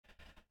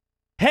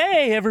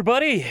Hey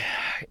everybody,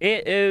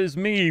 it is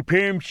me,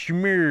 Pam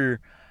Schmear.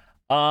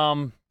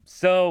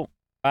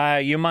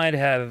 You might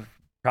have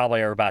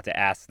probably are about to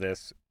ask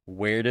this.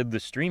 Where did the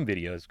stream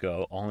videos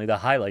go? Only the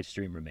highlight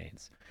stream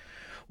remains.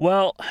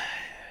 Well,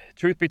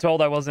 truth be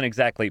told, I wasn't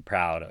exactly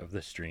proud of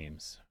the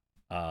streams.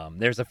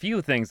 There's a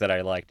few things that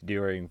I liked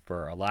doing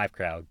for a live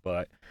crowd,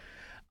 but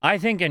I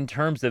think in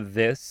terms of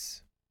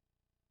this,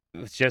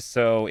 it's just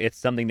so it's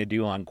something to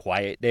do on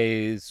quiet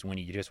days when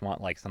you just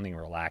want like something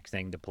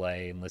relaxing to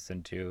play and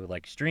listen to.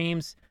 Like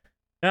streams,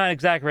 not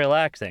exactly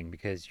relaxing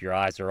because your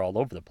eyes are all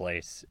over the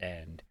place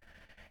and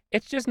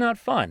it's just not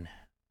fun.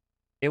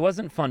 It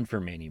wasn't fun for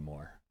me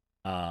anymore.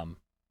 Um,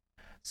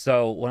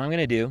 so what I'm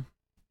gonna do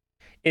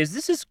is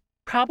this is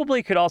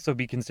probably could also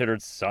be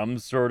considered some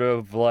sort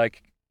of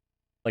like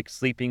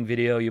sleeping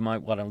video you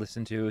might want to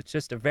listen to. It's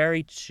just a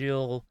very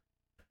chill,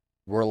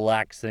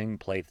 relaxing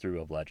playthrough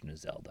of Legend of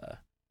Zelda.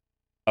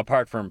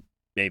 Apart from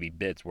maybe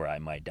bits where I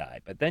might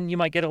die, but then you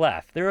might get a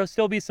laugh. There will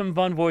still be some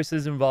fun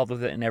voices involved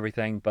with it and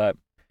everything, but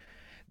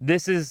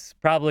this is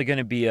probably going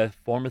to be a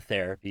form of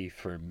therapy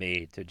for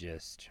me to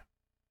just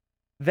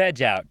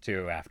veg out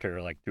to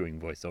after like doing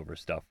voiceover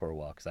stuff for a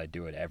while because I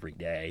do it every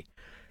day.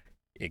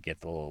 It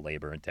gets a little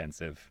labor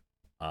intensive.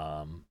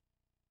 Um,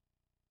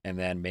 and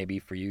then maybe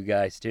for you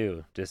guys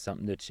too, just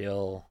something to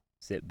chill,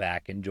 sit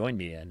back, and join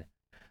me in.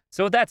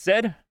 So, with that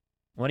said,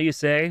 what do you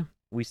say?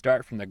 We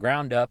start from the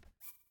ground up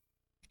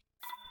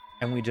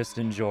and we just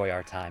enjoy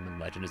our time in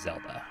Legend of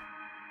Zelda.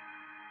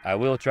 I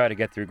will try to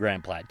get through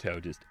Grand Plateau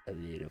just a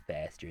little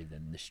faster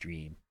than the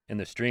stream. In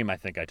the stream, I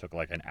think I took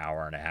like an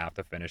hour and a half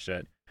to finish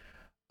it.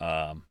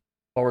 But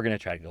we're going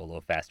to try to go a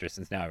little faster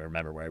since now I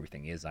remember where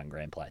everything is on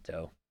Grand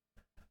Plateau.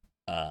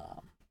 Um,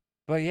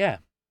 but yeah,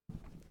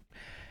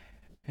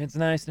 it's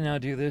nice to now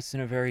do this in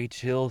a very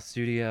chill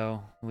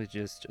studio with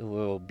just a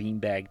little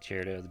beanbag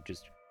chair to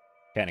just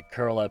kind of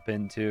curl up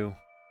into.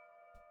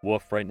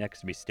 Wolf right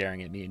next to me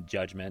staring at me in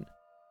judgment.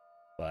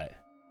 But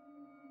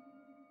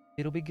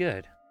it'll be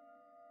good.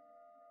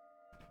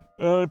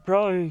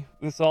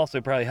 This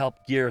also probably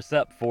helped gear us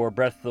up for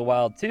Breath of the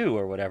Wild 2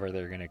 or whatever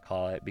they're gonna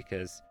call it,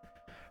 because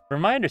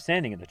from my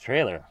understanding of the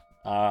trailer,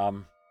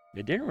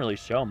 it didn't really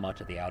show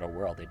much of the outer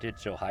world. It did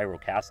show Hyrule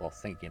Castle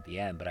sinking at the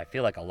end, but I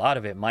feel like a lot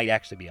of it might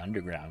actually be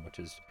underground, which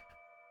is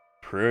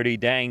pretty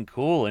dang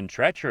cool and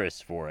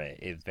treacherous for it.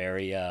 It's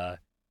very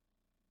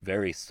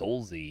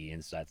soulsy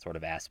in that sort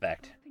of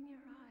aspect. Open your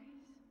eyes.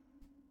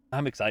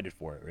 I'm excited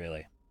for it,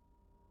 really.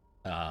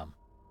 Um,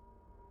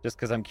 just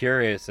because I'm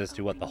curious as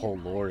to what the Open your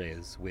whole lore eyes.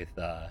 is with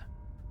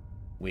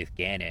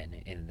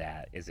Ganon in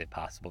that. Is it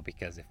possible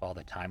because if all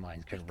the timelines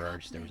We can't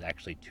converge, there was live.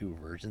 actually two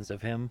versions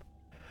of him?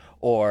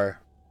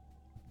 Or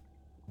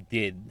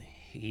did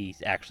he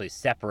actually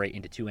separate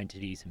into two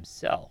entities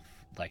himself?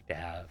 Like to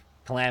have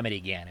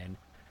Calamity Ganon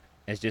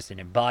as just an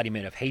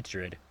embodiment of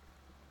hatred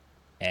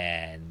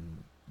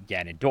and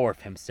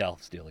Ganondorf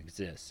himself still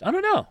exists. I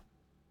don't know.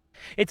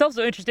 It's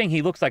also interesting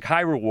he looks like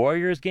Hyrule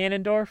Warriors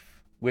Ganondorf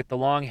with the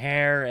long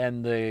hair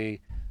and the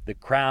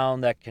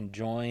crown that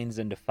conjoins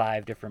into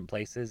five different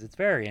places. It's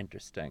very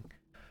interesting.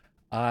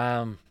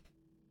 Um,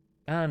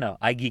 I don't know.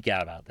 I geek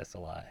out about this a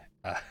lot.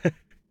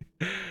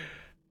 I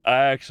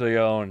actually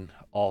own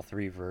all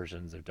three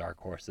versions of Dark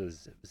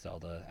Horse's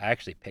Zelda. I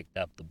actually picked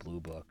up the Blue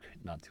Book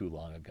not too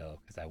long ago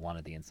because I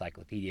wanted the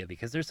encyclopedia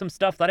because there's some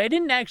stuff that I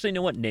didn't actually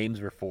know what names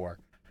were for,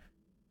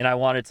 and I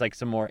wanted like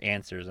some more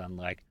answers on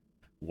like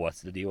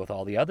what's the deal with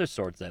all the other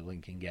swords that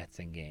Lincoln gets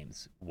in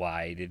games?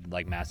 Why did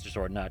like Master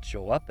Sword not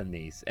show up in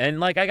these? And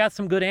like I got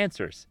some good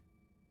answers.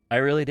 I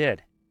really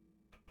did.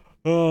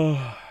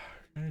 Oh,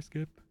 can I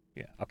skip?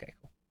 Yeah. Okay.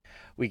 Cool.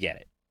 We get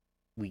it.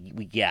 We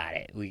got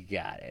it. We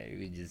got it.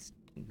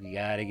 We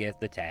gotta get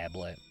the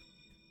tablet.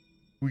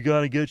 We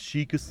gotta get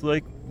Sheikah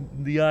like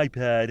the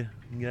iPad.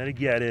 We gotta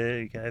get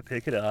it. We gotta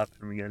pick it up,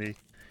 and we gotta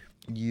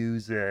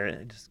use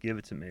it. Just give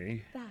it to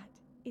me. That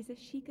is a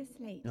Sheikah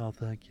slate. Oh,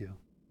 thank you.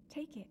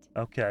 Take it.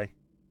 Okay.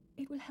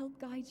 It will help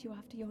guide you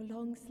after your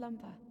long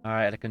slumber. All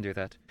right, I can do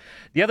that.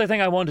 The other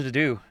thing I wanted to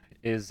do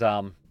is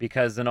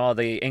because in all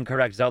the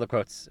incorrect Zelda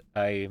quotes,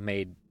 I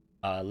made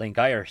Link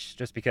Irish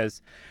just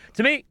because,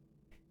 to me,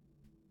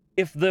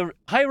 if the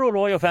Hyrule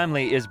royal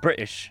family is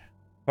British,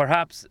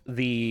 perhaps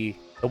the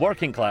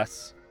working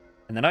class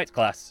and the knights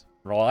class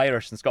are all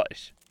Irish and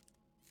Scottish.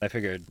 I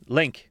figured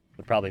Link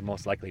would probably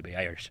most likely be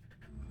Irish.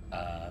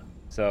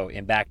 So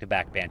in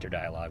back-to-back banter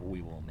dialogue,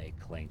 we will make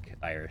Link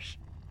Irish,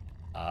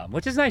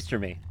 which is nice for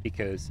me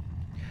because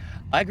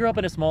I grew up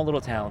in a small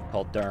little town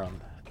called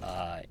Durham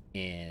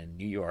in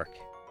New York,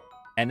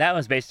 and that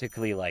was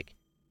basically like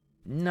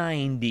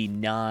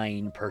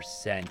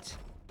 99%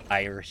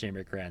 Irish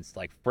immigrants,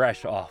 like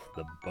fresh off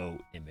the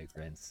boat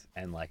immigrants,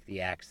 and like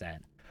the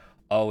accent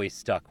always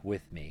stuck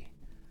with me.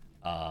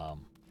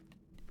 Um,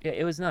 yeah,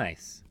 it was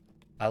nice.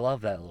 I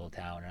love that little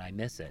town, and I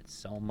miss it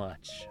so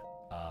much.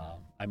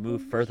 I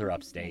moved Pull the further Sheikah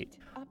upstate,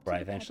 slate up where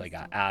to I the eventually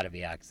got pedestal. out of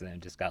the accent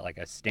and just got like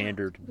a That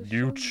standard will show you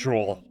the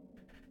neutral way.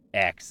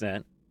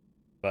 accent.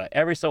 But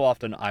every so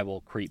often, I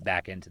will creep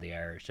back into the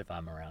Irish if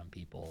I'm around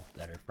people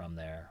that are from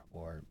there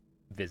or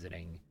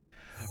visiting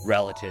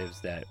relatives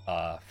that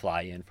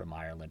fly in from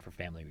Ireland for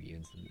family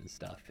reunions and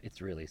stuff. It's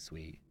really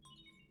sweet.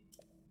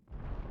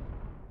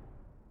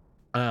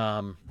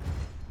 So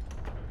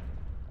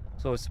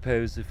I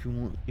suppose if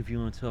you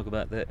want to talk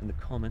about that in the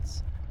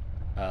comments,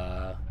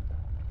 if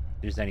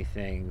there's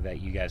anything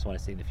that you guys want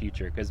to see in the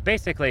future, because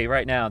basically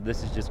right now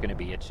this is just going to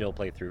be a chill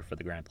playthrough for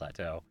the Grand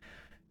Plateau,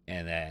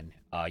 and then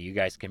you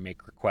guys can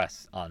make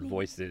requests on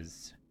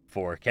voices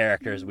for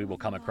characters we will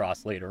come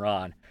across later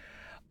on.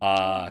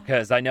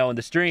 Because I know in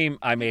the stream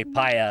I made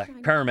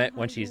Paya Kermit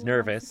when she's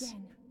nervous.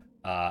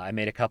 I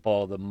made a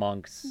couple of the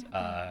monks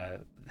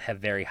have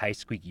very high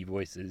squeaky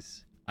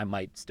voices. I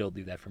might still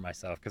do that for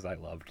myself because I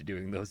loved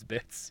doing those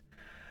bits.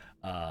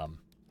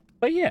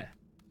 But yeah.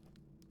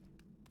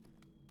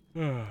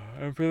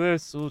 And for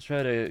this, we'll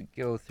try to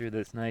go through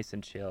this nice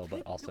and chill,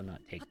 but also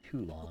not take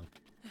too long.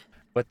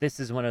 But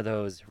this is one of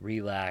those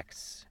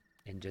relax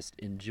and just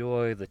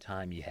enjoy the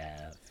time you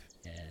have,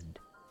 and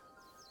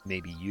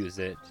maybe use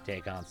it to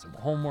take on some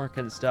homework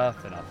and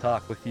stuff, and I'll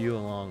talk with you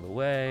along the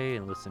way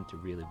and listen to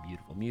really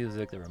beautiful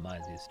music that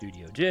reminds me of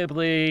Studio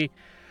Ghibli.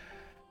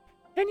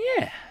 And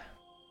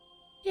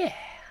yeah,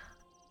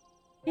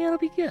 it'll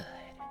be good.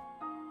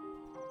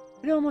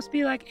 It'd almost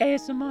be like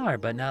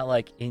ASMR, but not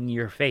like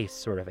in-your-face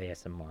sort of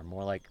ASMR.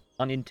 More like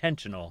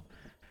unintentional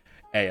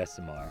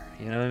ASMR.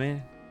 You know what I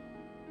mean?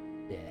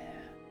 Yeah.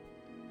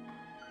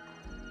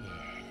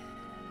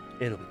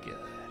 It'll be good.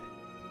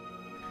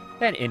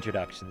 That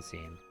introduction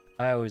scene.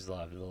 I always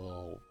loved the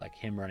little, like,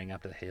 him running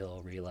up to the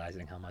hill,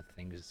 realizing how much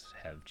things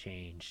have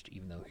changed,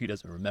 even though he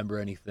doesn't remember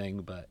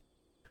anything, but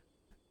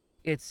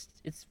it's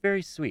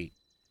very sweet.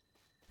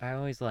 I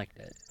always liked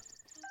it.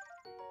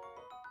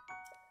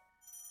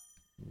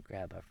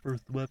 Grab our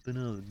first weapon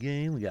of the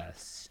game. We got a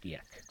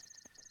stick.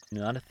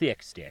 Not a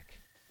thick stick.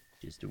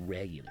 Just a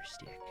regular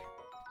stick.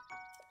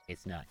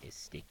 It's not as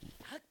sticky.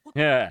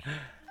 Yeah.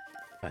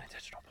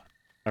 Unintentional.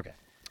 Okay.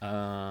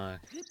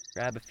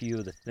 Grab a few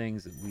of the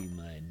things that we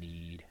might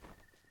need.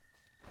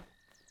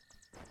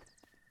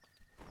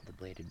 The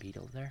bladed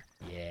beetle there?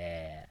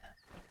 Yeah.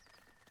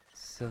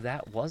 So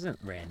that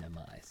wasn't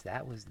randomized.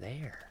 That was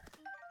there.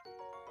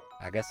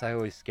 I guess I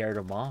always scared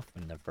him off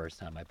when the first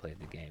time I played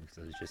the game because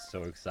I was just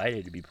so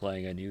excited to be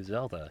playing a new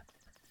Zelda.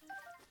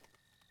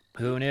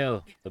 Who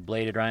knew the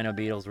bladed rhino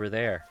beetles were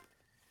there?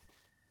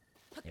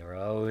 They were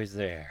always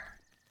there.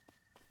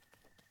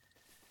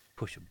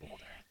 Push a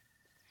boulder.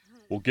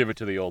 We'll give it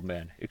to the old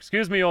man.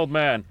 Excuse me, old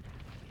man.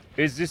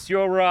 Is this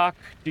your rock?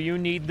 Do you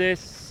need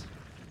this?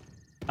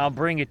 I'll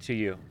bring it to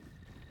you.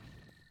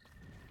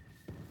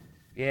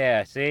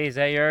 Yeah, see? Is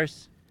that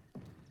yours?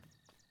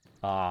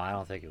 Oh, I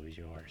don't think it was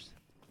yours.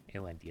 It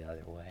went the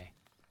other way.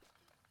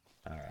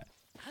 Alright.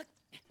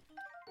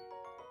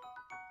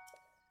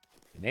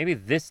 Maybe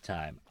this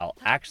time I'll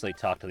actually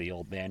talk to the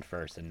old man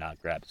first and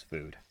not grab his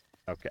food.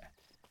 Okay.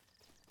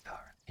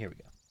 Alright, here we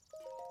go.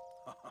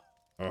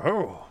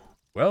 Oh,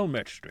 well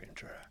met,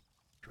 stranger.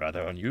 It's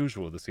rather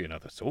unusual to see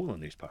another soul in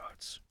these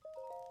parts.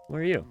 Who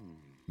are you?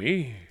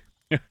 Me?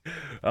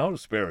 I'll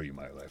spare you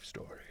my life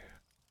story.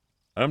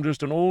 I'm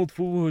just an old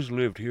fool who's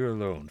lived here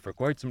alone for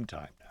quite some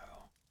time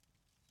now.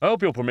 I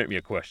hope you'll permit me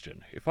a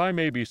question, if I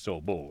may be so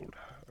bold.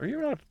 Are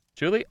you not...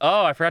 Julie?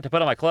 Oh, I forgot to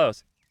put on my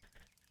clothes.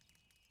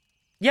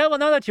 Yeah, well,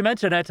 now that you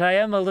mention it, I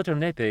am a little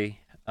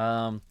nippy.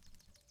 Can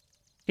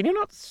you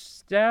not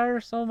stare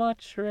so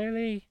much,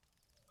 really?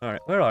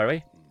 Alright, where are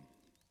we?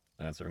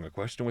 Answering a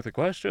question with a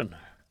question.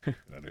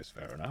 That is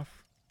fair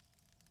enough.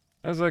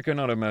 As I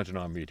cannot imagine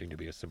our meeting to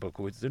be a simple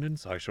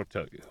coincidence, I shall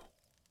tell you.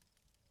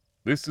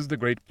 This is the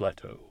Great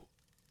Plateau.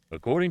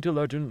 According to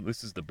legend,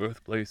 this is the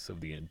birthplace of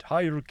the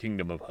entire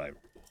kingdom of Hyrule.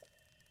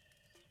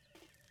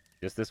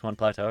 Just this one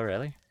plateau,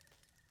 really?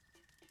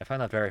 I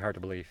find that very hard to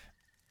believe.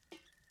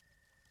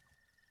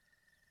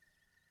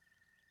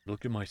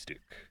 Look at my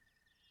stick.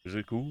 Is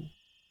it cool?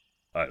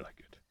 I like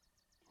it.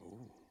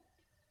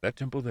 That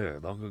temple there,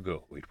 long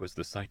ago, it was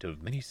the site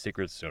of many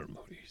sacred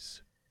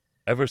ceremonies.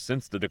 Ever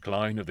since the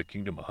decline of the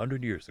kingdom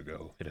 100 years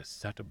ago, it has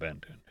sat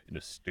abandoned in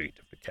a state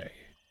of decay.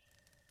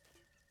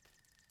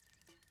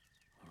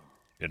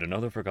 Yet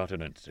another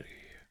forgotten entity,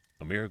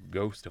 a mere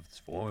ghost of its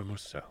former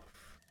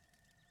self.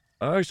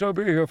 I shall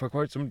be here for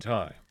quite some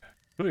time.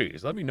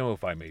 Please, let me know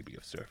if I may be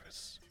of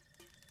service.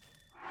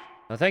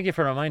 Well, thank you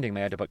for reminding me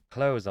I had to put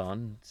clothes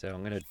on, so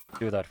I'm gonna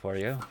do that for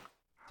you. So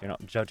you're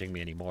not judging me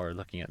anymore or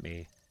looking at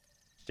me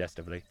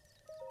suggestively.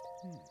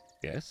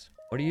 Yes?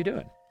 What are you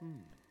doing?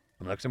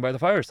 Relaxing by the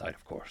fireside,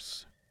 of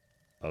course.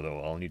 Although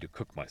I'll need to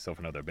cook myself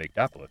another baked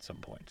apple at some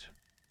point.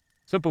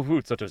 Simple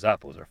foods such as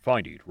apples are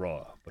fine to eat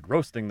raw, but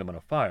roasting them on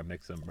a fire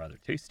makes them rather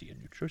tasty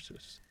and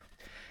nutritious.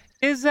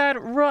 Is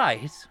that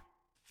right?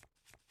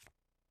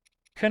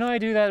 Can I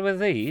do that with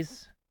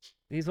these?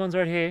 These ones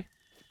right here?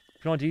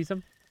 Can I use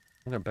them?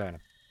 I'm gonna burn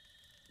them.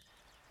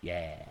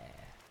 Yeah.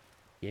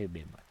 Give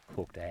me my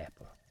cooked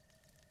apple.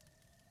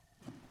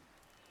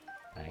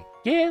 Thank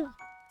you.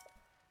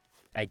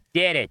 I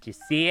did it. You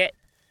see it?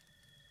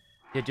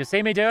 Did you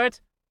see me do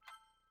it?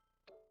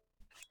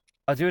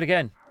 I'll do it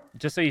again,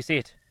 just so you see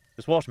it.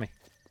 Just watch me.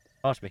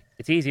 Watch me.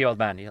 It's easy, old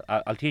man.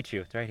 I'll teach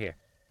you. It's right here.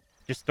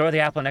 Just throw the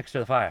apple next to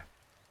the fire.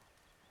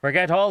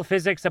 Forget all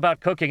physics about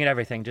cooking and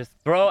everything. Just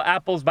throw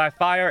apples by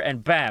fire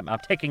and bam, I'm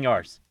taking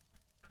yours.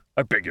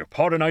 I beg your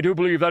pardon, I do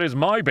believe that is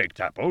my baked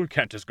apple. You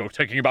can't just go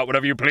taking about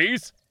whatever you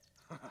please.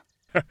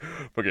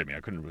 Forgive me, I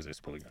couldn't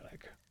resist pulling your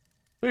leg.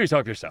 Please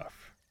help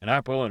yourself. An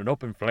apple and an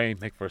open flame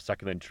make for a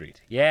succulent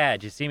treat. Yeah,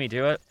 did you see me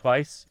do it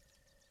twice?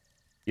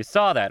 You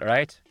saw that,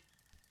 right?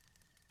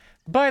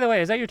 By the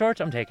way, is that your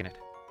torch? I'm taking it.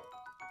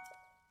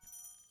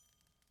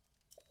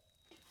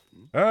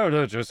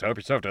 Oh, just help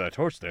yourself to that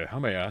torch there. How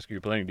may I ask, are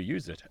you planning to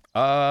use it?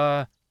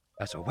 As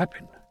a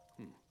weapon.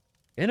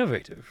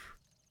 Innovative.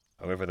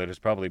 However, that is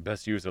probably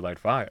best used to light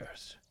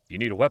fires. If you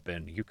need a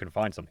weapon, you can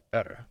find something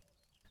better.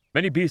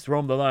 Many beasts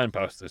roam the land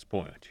past this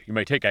point. You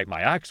may take my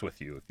axe with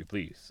you, if you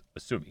please,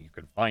 assuming you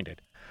can find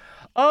it.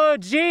 Oh,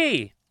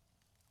 gee!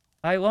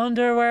 I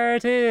wonder where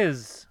it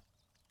is.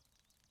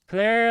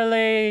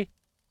 Clearly,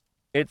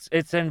 it's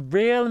a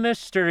real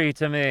mystery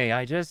to me.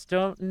 I just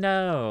don't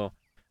know.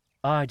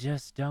 I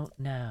just don't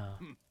know.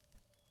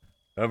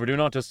 However, do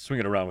not just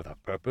swing it around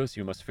without purpose.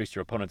 You must face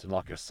your opponents and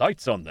lock your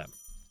sights on them.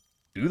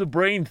 Do the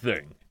brain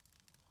thing.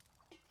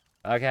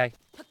 Okay.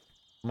 I'm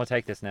gonna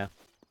take this now.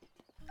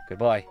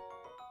 Goodbye.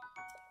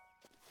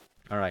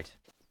 Alright.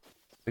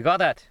 We got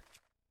that.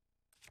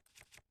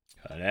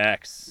 An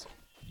axe.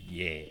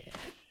 Yeah.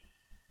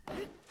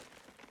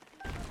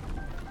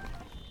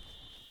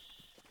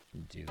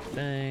 Do the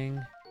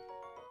thing.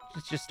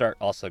 Let's just start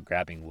also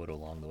grabbing wood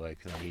along the way,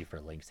 because I need it for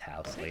Link's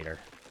house later.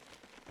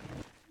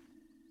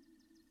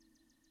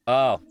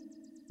 Oh.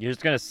 You're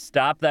just gonna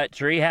stop that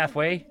tree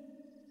halfway?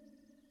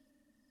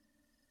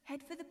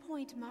 Head for the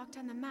point marked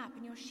on the map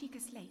in your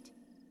Sheikah slate.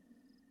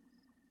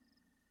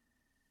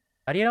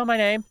 How do you know my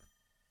name?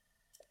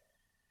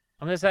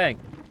 I'm just saying.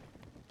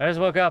 I just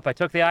woke up, I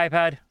took the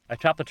iPad, I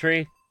chopped the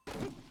tree.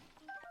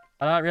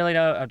 I don't really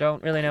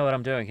know what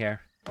I'm doing here.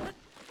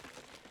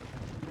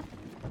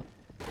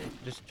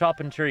 Just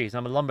chopping trees.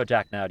 I'm a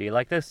lumberjack now. Do you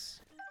like this?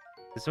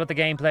 This is what the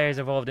game players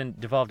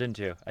devolved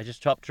into. I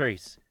just chop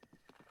trees.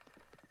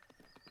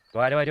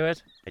 Why do I do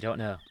it? I don't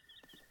know.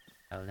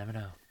 I'll never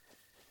know.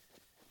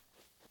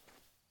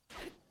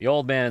 The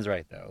old man is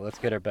right, though. Let's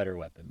get a better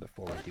weapon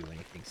before we do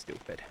anything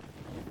stupid.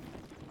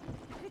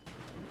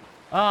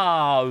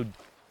 Oh,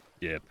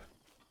 Yep.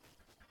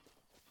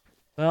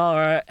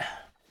 alright.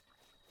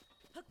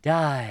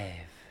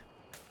 Dive.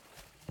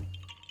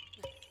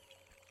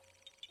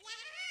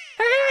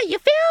 You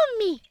found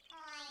me!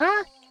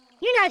 Huh?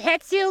 You're not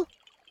Hetsu.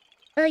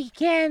 You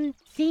can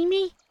see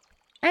me?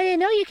 I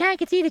didn't know you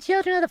can't see the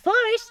children of the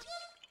forest.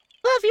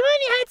 Well, if you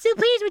want Hetsu,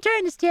 please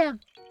return this to him.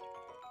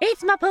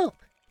 It's my poop.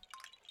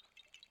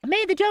 I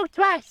made the joke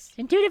twice,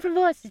 in 2 different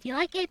voices. You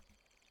like it?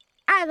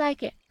 I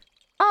like it.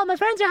 Oh, my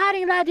friends are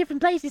hiding in a lot of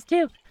different places,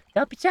 too.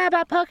 Don't be shy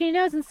about poking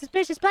your nose in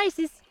suspicious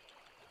places.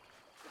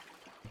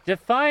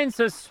 Define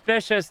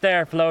suspicious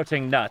there,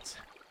 floating nut.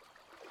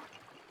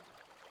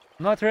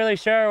 I'm not really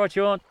sure what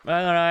you want.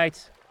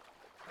 Alright.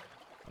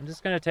 I'm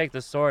just gonna take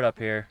the sword up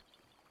here.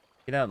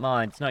 You don't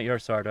mind. It's not your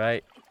sword,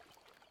 right?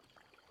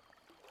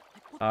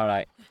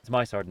 Alright. It's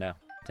my sword now.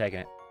 I'm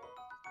taking it.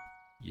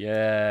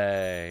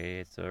 Yay.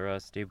 It's a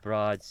rusty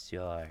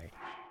broadsword.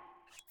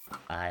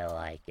 I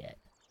like it.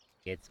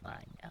 It's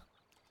mine now.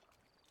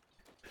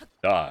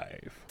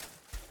 Dive.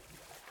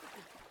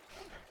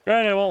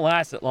 Granted, it won't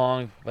last it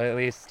long, but at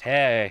least,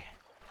 hey.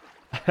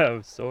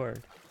 Oh,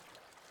 sword.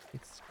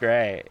 It's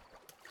great.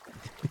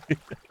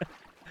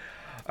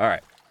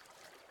 Alright.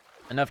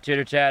 Enough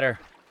chitter chatter.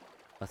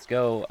 Let's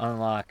go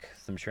unlock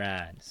some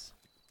shrines.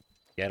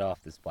 Get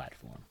off this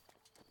platform.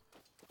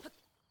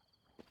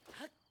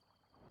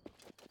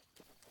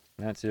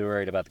 Not too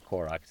worried about the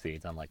Korok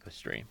seeds, unlike the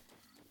stream.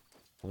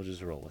 We'll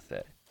just roll with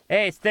it.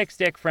 Hey, it's Thicc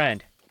Stick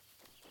friend.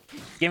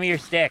 Give me your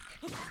stick.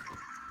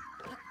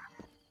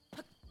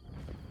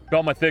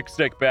 Got my thick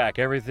stick back.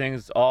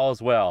 All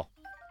is well.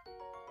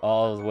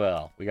 All is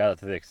well. We got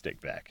a Thicc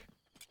Stick back.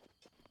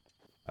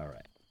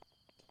 Alright.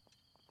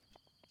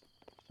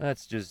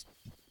 Let's just...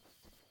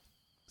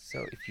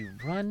 So if you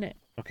run...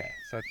 Okay,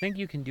 so I think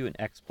you can do an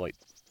exploit.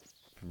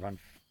 Run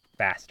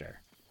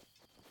faster.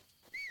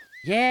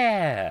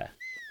 Yeah!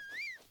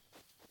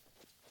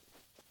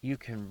 You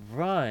can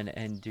run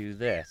and do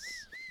this.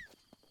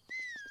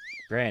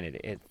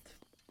 Granted, it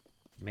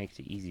makes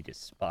it easy to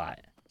spot.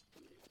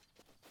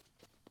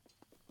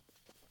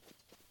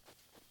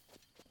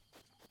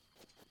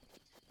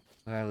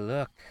 Well,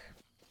 look.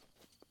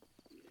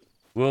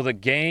 Will the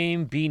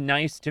game be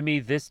nice to me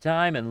this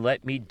time and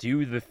let me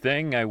do the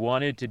thing I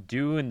wanted to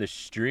do in the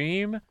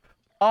stream?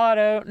 I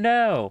don't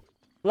know.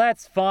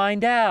 Let's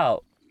find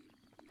out.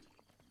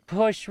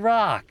 Push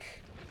rock.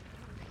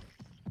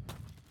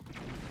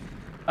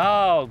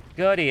 Oh,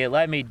 goody, it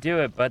let me do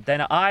it, but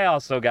then I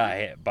also got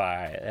hit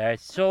by it.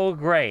 That's so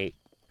great.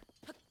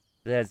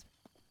 That's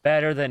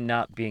better than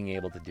not being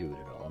able to do it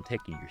at all. I'm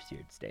taking your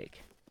seared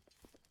steak.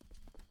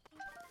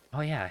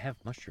 Oh yeah, I have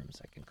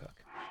mushrooms I can cook.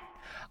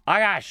 I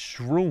got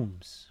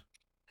shrooms.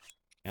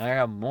 And I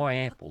got more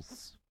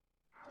apples.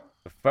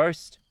 But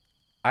first,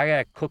 I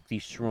gotta cook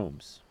these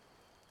shrooms.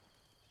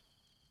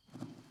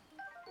 A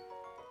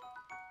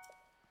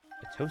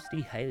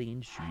toasty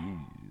Hylian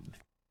shroom.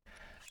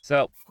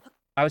 So,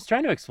 I was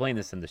trying to explain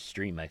this in the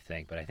stream, I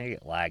think, but I think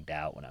it lagged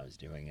out when I was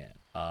doing it.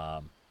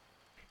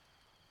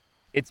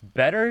 It's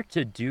better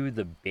to do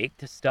the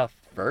baked stuff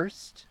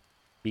first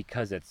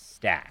because it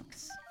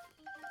stacks.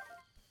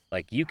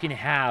 Like, you can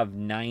have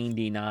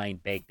 99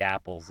 baked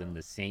apples in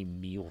the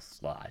same meal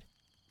slot,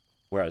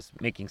 whereas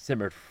making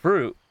simmered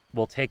fruit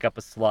will take up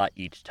a slot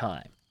each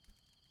time.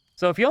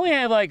 So if you only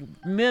have, like,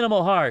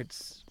 minimal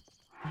hearts,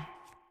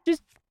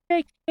 just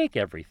bake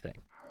everything.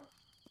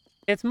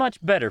 It's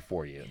much better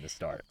for you in the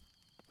start.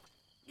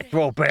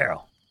 Throw a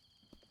barrel.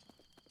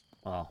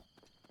 Oh.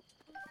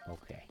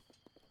 Okay.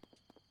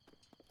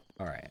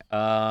 Alright,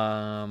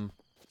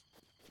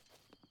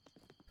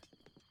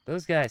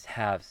 those guys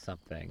have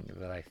something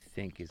that I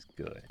think is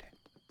good.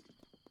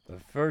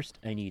 But first,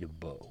 I need a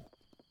bow.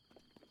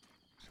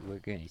 So we're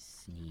gonna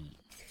sneak.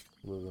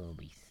 We're gonna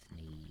be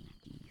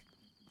sneaky.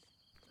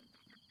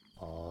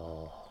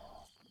 Oh.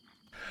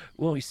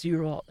 Well, you see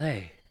right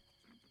there.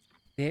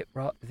 That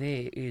right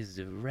there is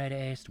the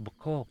red-assed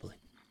bokoblin.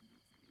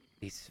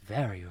 It's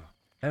very,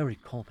 very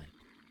common.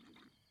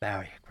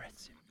 Very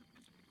aggressive.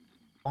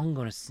 I'm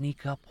gonna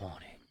sneak up on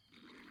it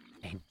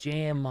and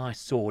jam my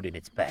sword in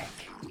its back.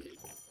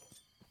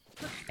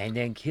 And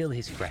then kill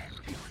his friend.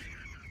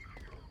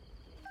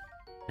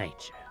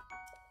 Nature.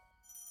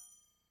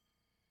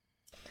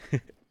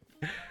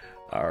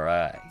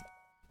 Alright.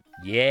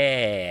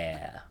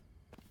 Yeah.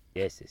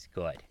 This is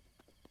good.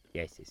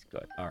 This is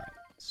good. Alright.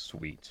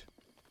 Sweet.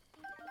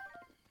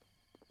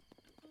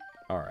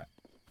 Alright.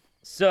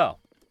 So,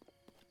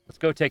 let's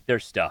go take their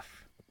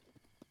stuff.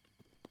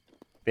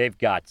 They've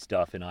got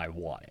stuff and I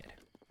want it.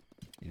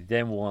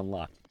 Then we'll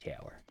unlock the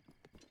tower.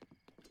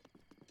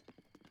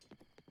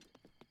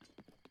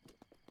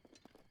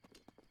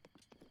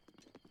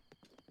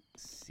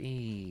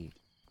 See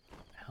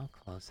how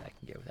close I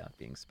can get without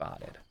being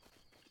spotted.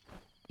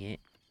 Yeah,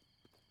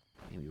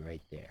 maybe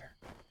right there.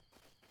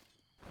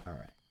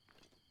 Alright.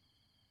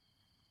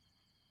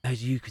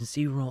 As you can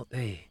see right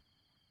there,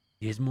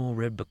 there's more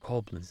red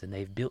bokoblins and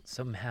they've built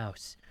some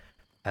house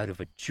out of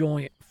a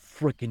giant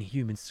frickin'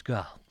 human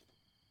skull.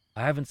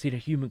 I haven't seen a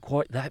human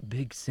quite that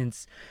big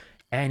since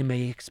Anime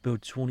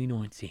Expo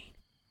 2019.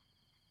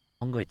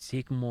 I'm gonna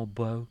take my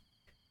bow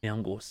and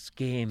I'm gonna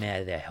scare him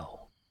out of that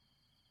hole.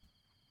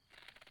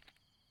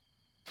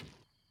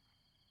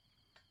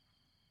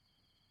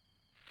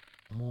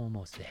 I'm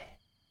almost there.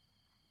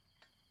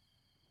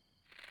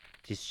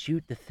 Just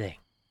shoot the thing.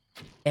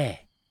 Eh.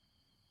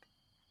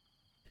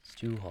 It's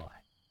too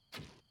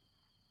high.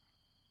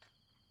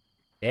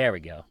 There we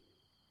go.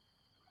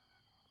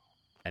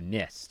 I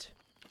missed.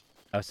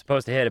 I was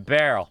supposed to hit a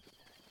barrel.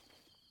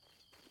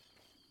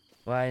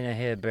 Why didn't I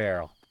hit a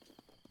barrel?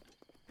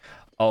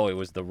 Oh, it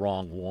was the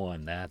wrong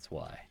one, that's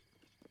why.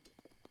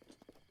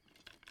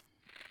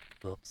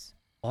 Oops.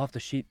 I'll have to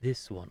shoot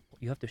this one.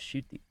 You have to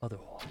shoot the other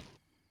one.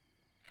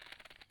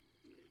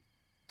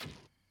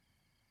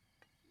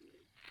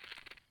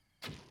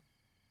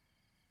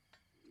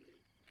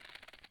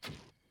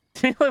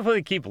 I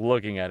literally keep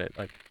looking at it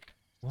like,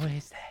 what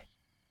is that?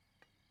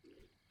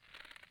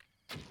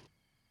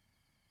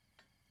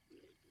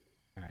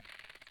 Alright.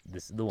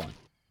 This is the one.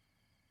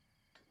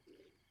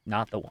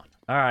 Not the one.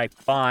 Alright,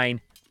 fine.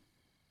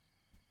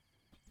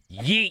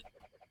 Yeet!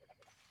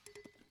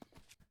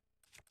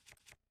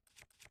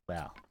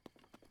 Well.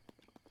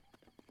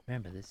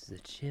 Remember, this is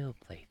a chill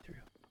playthrough.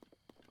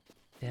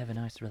 They have a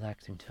nice,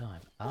 relaxing time.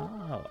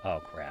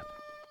 Oh, crap.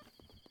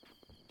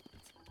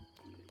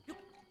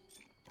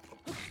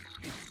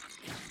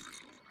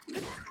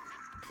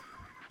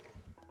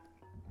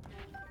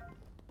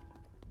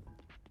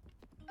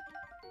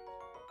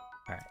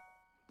 Alright.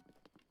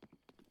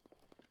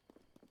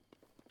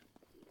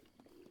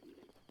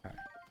 Alright.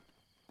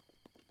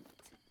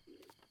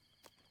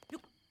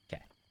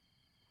 Okay.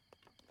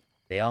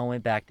 They all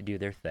went back to do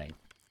their thing.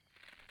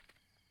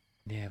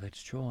 Yeah,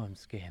 let's try and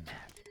scam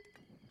that.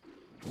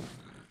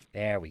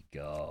 There we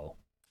go.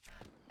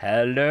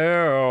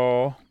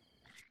 Hello.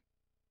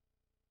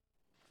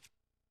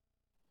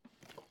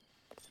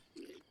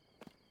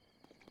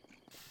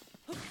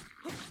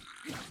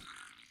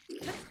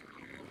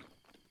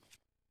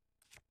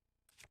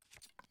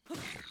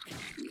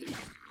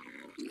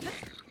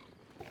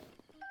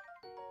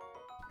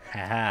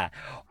 Haha.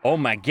 Oh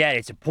my god,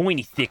 it's a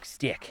pointy thick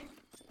stick.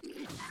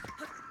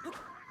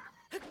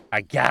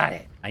 I got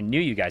it. I knew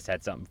you guys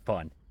had something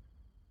fun.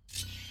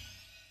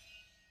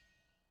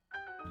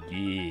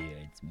 Yeah,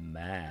 it's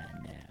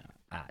mine now.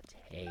 I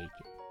take it.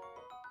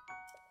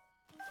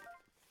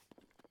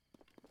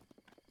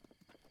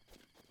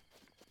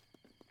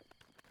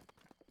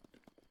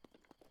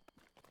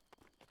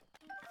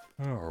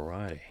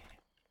 Alrighty.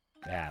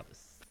 That was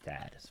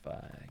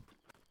satisfying.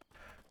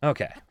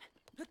 Okay.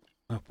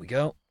 Up we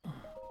go.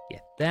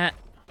 Get that.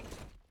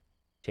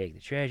 Take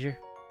the treasure.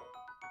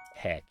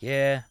 Heck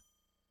yeah.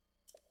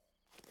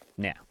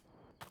 Now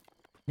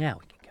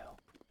we can go.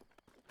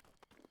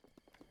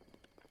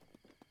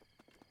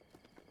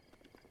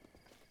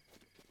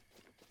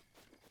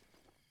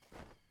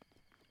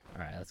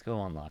 let's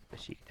go unlock the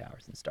Sheik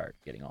Towers and start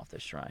getting off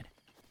this shrine.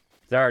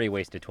 I already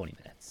wasted 20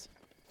 minutes.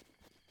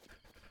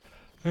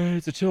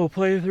 It's a chill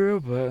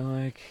playthrough, but,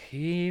 like,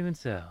 even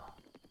so.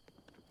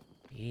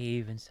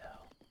 Even so.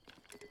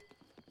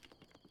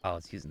 Oh,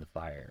 it's using the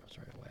fire arrows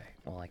right away.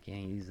 Well, I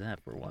can't use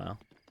that for a while.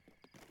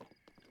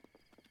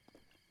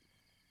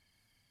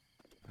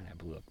 And I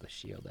blew up the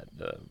shield that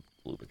the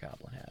blue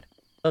goblin had.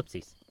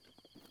 Oopsies.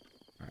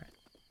 Alright.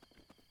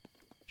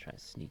 Try to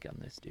sneak on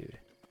this dude.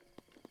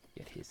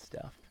 Get his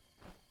stuff.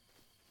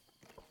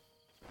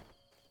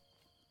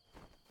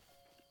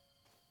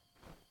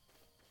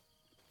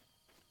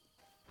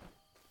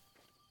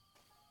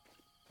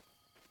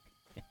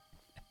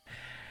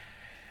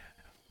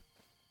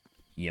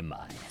 You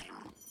mind.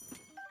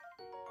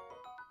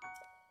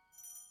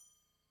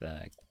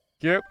 Thank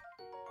you.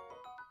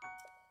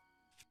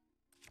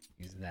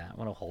 Use that. I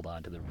want to hold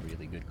on to the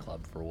really good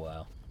club for a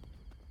while.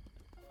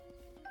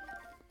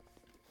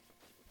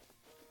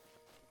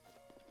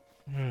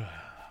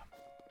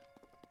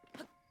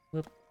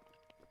 Whoop.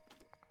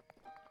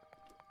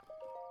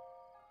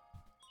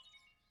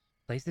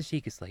 Place the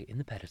Sheikah slate in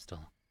the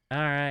pedestal.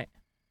 Alright.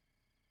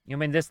 You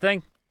mean this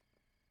thing?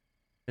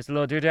 This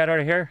little doodad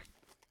right here?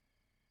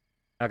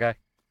 Okay.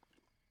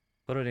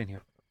 Put it in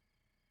here.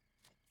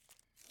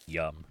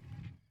 Yum.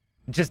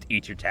 Just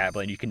eat your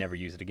tablet and you can never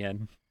use it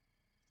again.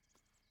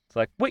 It's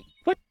like, wait,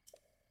 what?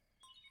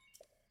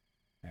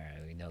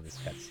 Alright, we know this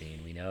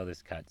cutscene. We know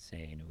this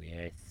cutscene.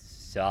 We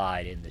saw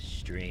it in the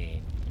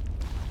stream.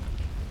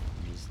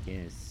 I'm just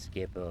gonna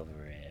skip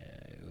over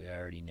it. We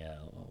already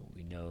know.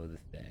 We know the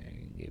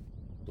thing. It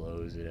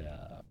blows it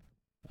up.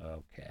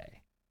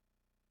 Okay.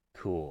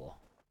 Cool.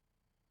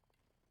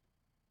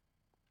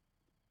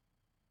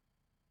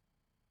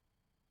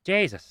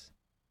 Jesus.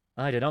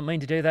 I did not mean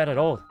to do that at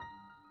all.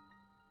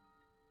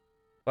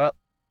 Well,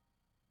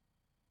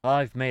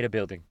 I've made a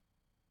building.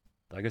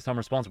 I guess I'm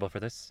responsible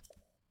for this.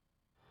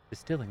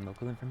 Distilling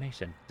local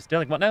information.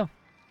 Distilling what now?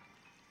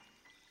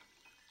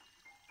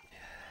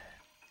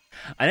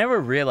 I never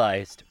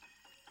realized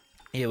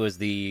it was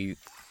the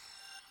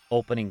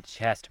opening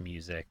chest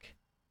music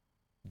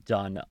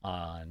done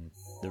on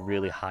the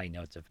really high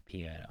notes of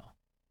piano.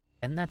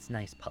 And that's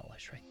nice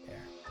polish right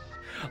there.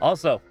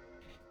 Also,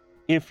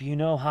 if you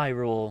know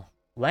Hyrule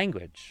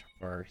language,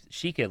 or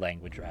Sheikah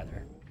language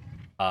rather,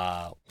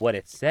 what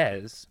it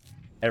says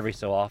every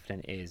so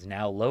often is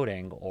now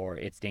loading, or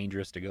it's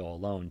dangerous to go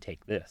alone,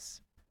 take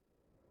this.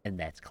 And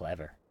that's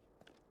clever.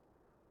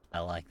 I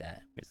like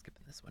that. We're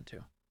skipping this one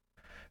too.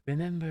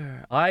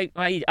 Remember,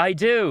 I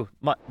do.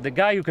 The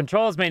guy who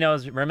controls me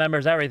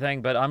remembers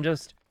everything, but I'm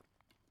just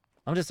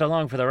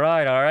along for the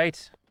ride, all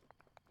right?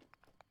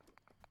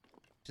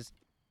 Just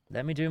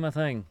let me do my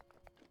thing.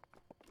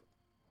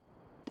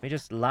 Let me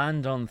just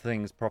land on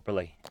things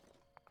properly.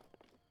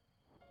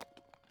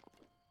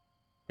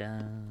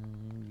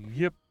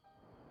 Yep.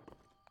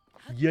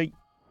 Yeet.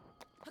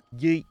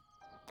 Yeet.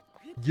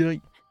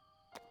 Yeet.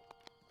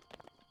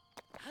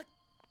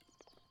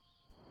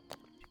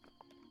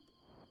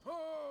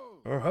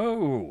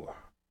 Oh-ho!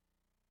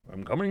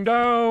 I'm coming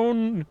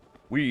down!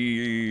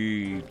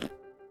 We...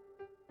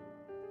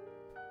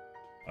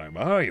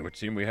 My, it would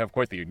seem we have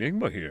quite the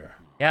enigma here.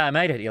 Yeah, I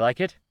made it. You like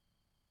it?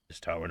 This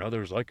tower and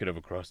others like it have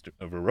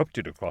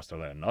erupted across the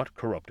land, not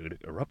corrupted,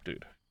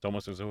 erupted. It's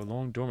almost as though a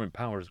long dormant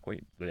power is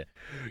quite...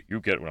 You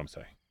get what I'm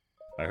saying.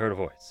 I heard a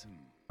voice.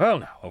 Well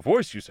now, a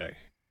voice you say?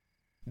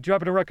 Did you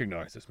happen to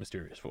recognize this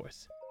mysterious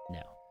voice?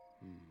 No.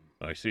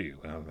 I see.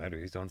 Well, that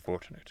is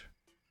unfortunate.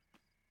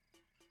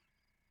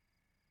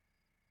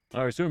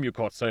 I assume you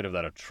caught sight of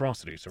that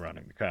atrocity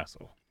surrounding the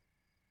castle.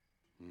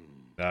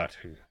 That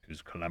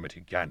is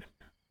Calamity Ganon.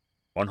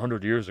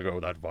 100 years ago,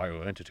 that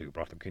vile entity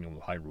brought the kingdom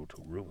of Hyrule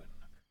to ruin.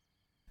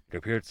 It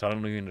appeared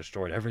suddenly and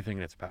destroyed everything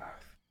in its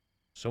path.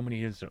 So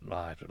many innocent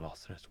lives were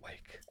lost in its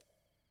wake.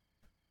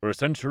 For a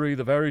century,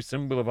 the very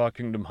symbol of our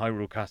kingdom,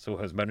 Hyrule Castle,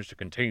 has managed to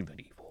contain that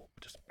evil,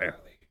 but just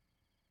barely.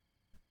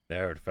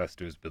 There it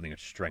festers, building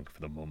its strength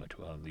for the moment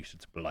to unleash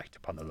its blight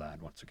upon the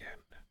land once again.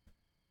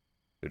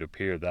 It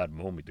appeared that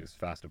moment is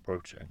fast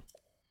approaching,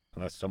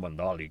 unless someone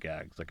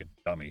lollygags like a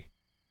dummy.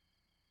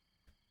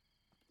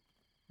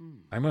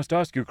 I must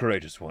ask you,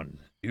 courageous one,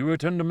 do you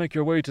intend to make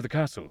your way to the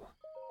castle?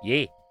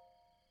 Yeah.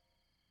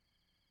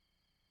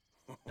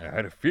 I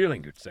had a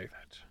feeling you'd say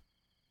that.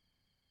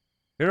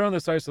 Here on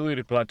this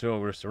isolated plateau,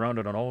 we're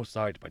surrounded on all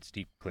sides by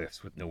steep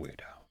cliffs with no way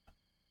down.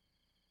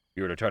 If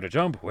you were to try to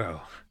jump,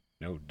 well,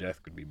 no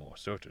death could be more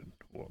certain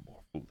or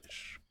more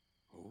foolish.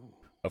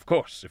 Of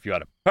course, if you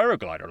had a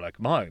paraglider like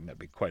mine, that'd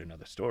be quite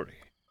another story.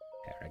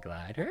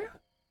 Paraglider?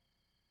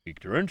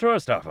 Piqued your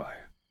interest, have I?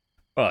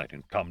 Well, I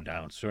didn't come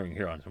down soaring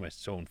here on my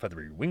own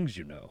feathery wings,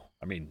 you know.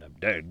 I mean, I'm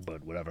dead,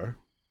 but whatever.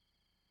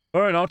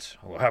 Why not?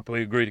 I will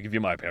happily agree to give you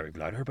my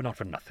paraglider, but not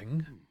for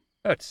nothing.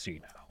 Let's see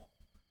now.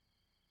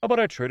 How about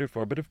I trade it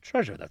for a bit of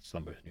treasure that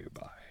slumbers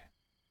nearby?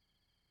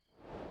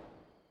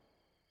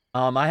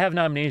 I have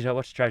no amnesia.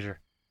 What's treasure?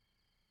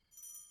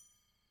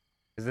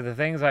 Is it the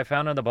things I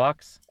found in the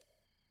box?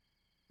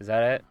 Is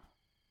that it?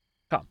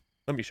 Come,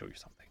 let me show you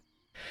something.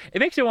 It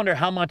makes you wonder,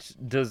 how much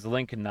does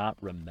Link not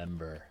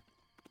remember?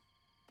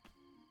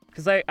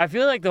 Because I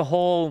feel like the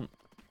whole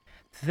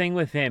thing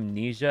with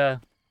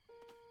amnesia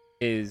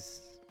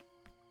is,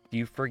 do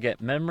you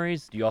forget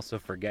memories? Do you also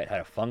forget how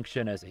to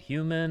function as a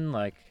human?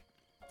 Like,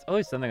 it's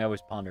always something I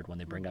always pondered when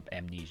they bring up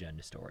amnesia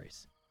into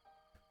stories.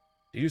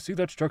 Do you see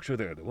that structure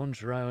there, the one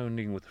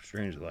surrounding with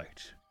strange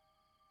light?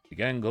 It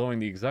began glowing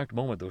the exact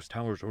moment those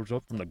towers rose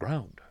up from the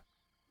ground.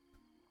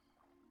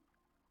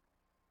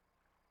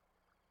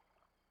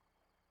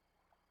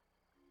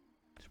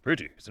 It's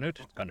pretty, isn't it?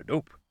 It's kinda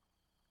dope.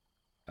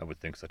 I would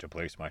think such a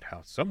place might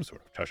house some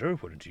sort of treasure,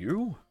 wouldn't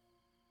you?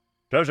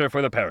 Treasure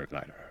for the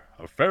paraglider.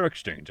 A fair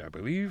exchange, I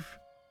believe.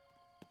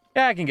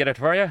 Yeah, I can get it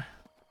for you.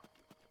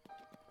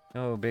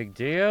 No big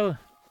deal.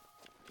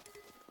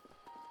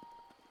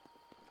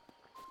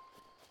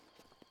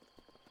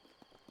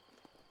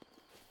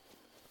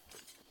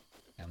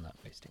 I'm not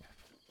wasting it.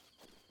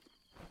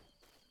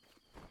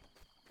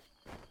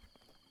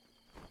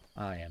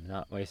 I am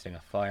not wasting a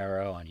fire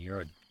arrow on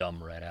your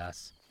dumb red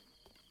ass.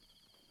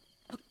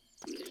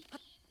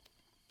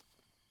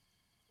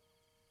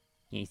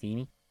 Can you see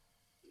me?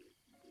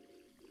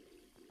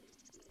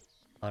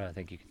 I don't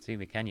think you can see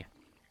me, can you?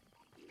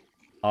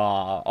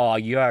 Oh,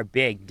 your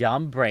big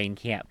dumb brain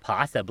can't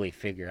possibly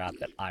figure out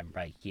that I'm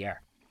right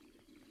here.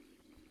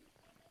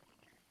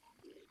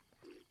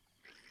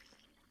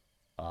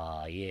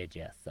 Oh, you're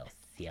just so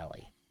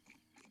silly.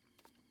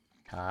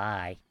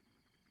 Hi.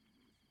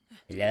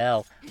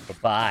 Hello.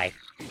 Goodbye.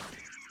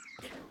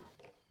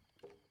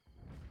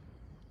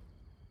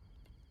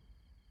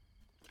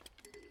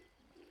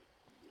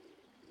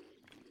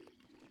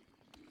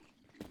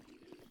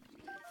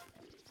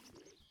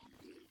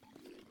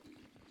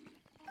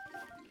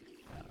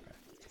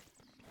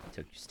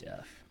 Took your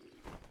stuff.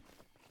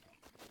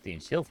 See, in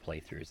Shield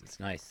playthroughs, it's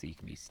nice so you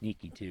can be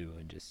sneaky too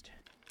and just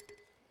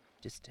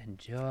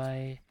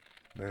enjoy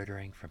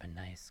murdering from a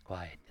nice,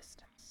 quiet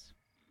distance.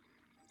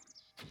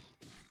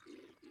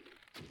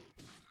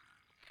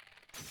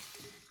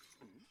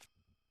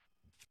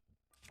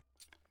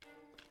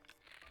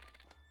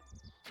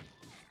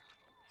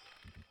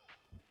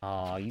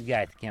 Oh, you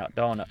guys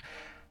don't know.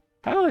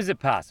 How is it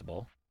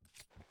possible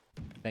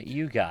that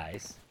you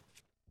guys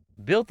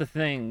built the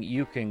thing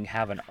you can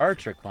have an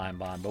archer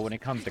climb on, but when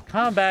it comes to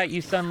combat,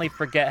 you suddenly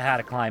forget how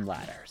to climb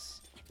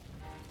ladders?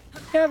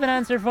 You have an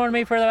answer for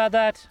me about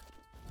that?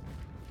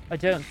 I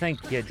don't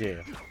think you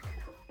do.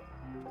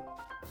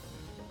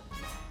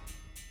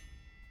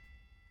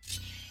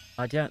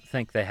 I don't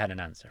think they had an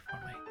answer for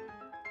me.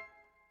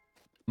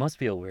 Must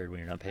feel weird when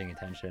you're not paying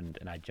attention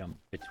and I jump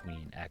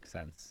between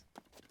accents.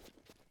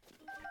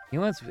 You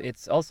know what's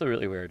it's also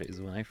really weird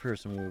is when I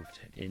first moved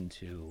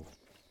into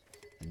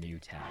a new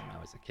town when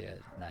I was a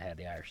kid and I had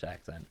the Irish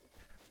accent.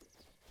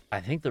 I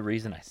think the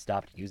reason I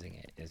stopped using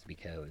it is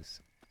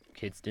because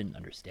kids didn't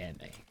understand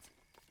me.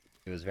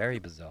 It was very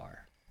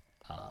bizarre.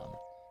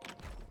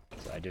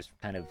 So I just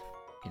kind of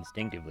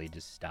instinctively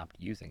just stopped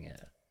using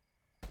it.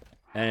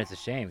 And it's a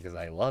shame because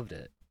I loved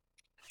it.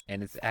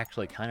 And it's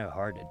actually kind of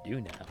hard to do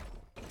now.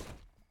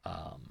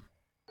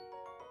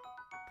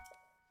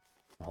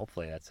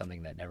 Hopefully that's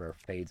something that never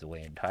fades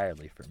away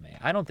entirely for me.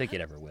 I don't think it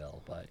ever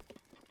will, but,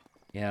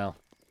 you know,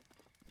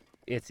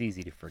 it's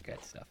easy to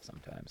forget stuff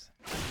sometimes.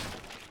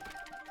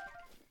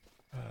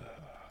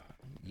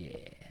 Yeah.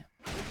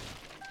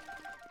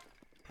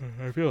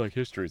 I feel like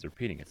history is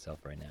repeating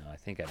itself right now. I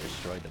think I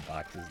destroyed the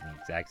boxes in the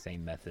exact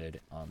same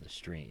method on the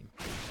stream.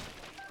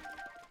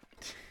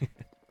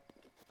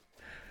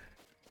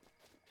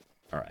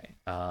 Alright,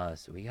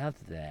 so we got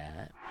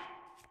that.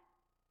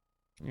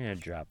 I'm gonna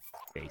drop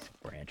basic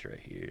branch right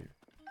here.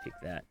 Take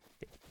that.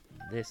 Take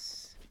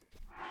this.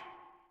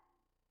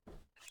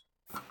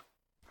 I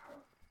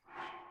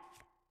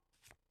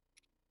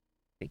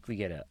think we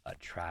get a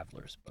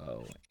traveler's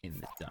bow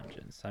in the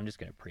dungeon, so I'm just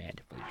gonna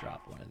preemptively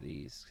drop one of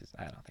these because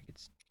I don't think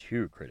it's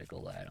too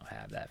critical that I don't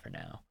have that for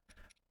now.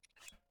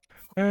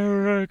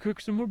 Alright,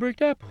 cook some more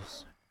baked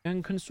apples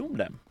and consume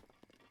them.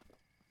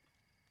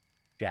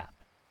 Jap.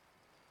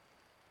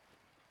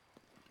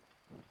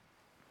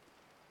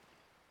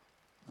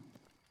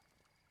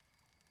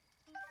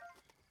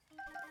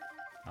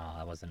 Oh,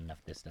 that wasn't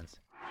enough distance.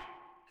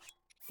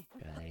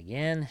 Try that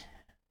again.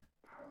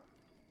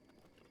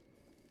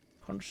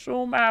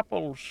 Consume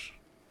apples.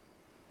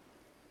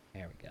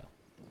 There we go.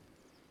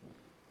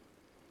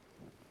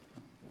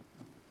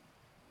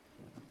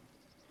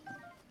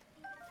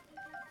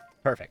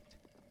 Perfect.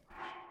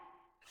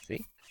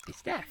 See? See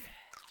stack.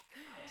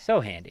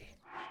 So handy.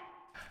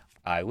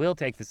 I will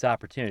take this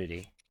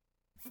opportunity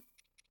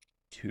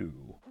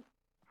to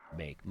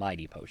make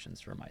mighty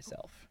potions for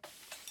myself.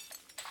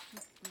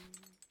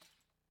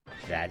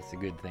 That's a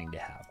good thing to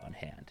have on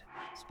hand.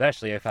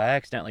 Especially if I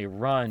accidentally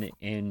run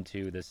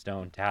into the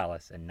stone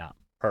talus and not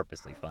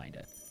purposely find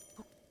it.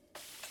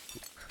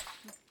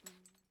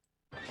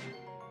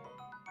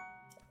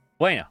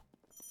 Bueno.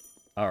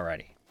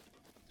 Alrighty.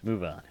 Let's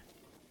move on.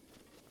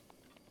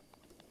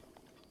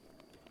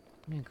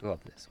 I'm gonna go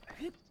up this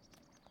way.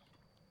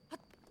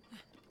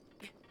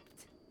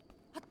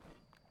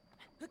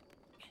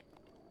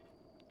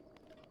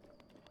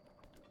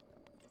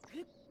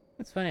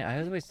 It's funny,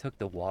 I always took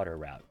the water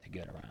route to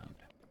get around.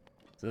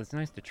 So it's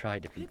nice to try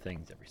different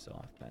things every so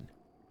often.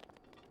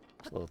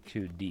 It's a little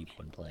too deep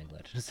when playing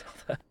Legend of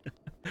Zelda.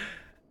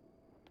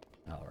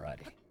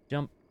 Alrighty.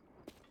 Jump.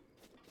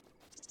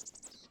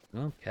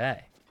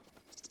 Okay.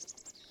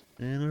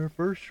 And our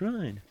first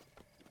shrine.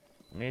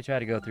 I'm gonna try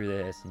to go through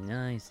this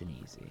nice and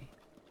easy.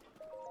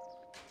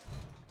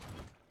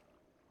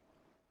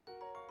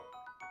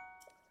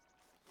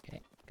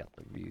 Okay, got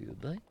the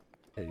ruby.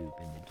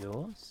 Open the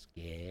door,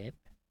 skip.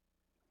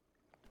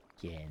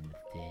 Again,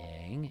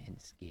 thing, and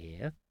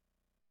skip.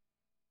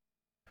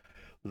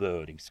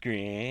 Loading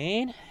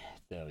screen.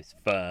 It's always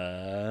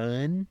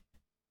fun.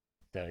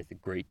 It's always a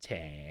great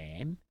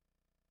time.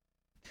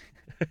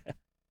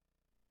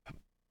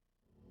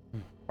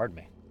 Pardon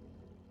me.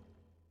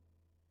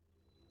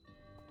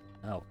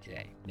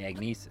 Okay,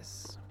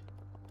 magnesis.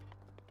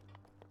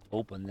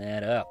 Open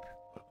that up.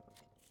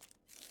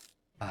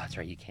 Oh, that's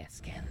right, you can't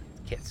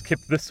skip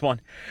this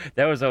one.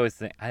 That was always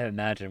the, I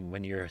imagine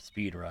when you're a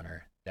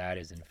speedrunner, that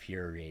is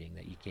infuriating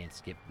that you can't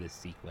skip this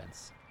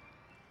sequence.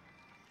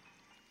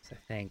 So I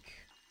think,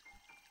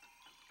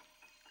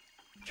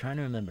 I'm trying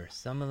to remember,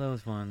 some of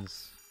those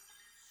ones,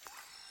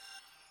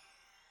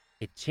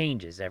 it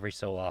changes every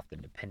so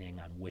often depending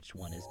on which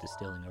one is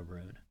distilling a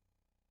rune.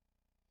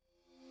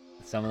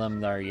 Some of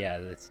them are, yeah,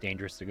 it's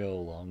dangerous to go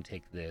along,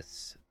 take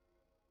this.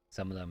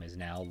 Some of them is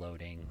now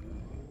loading.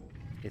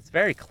 It's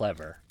very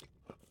clever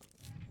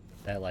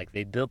that, like,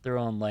 they built their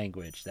own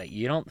language that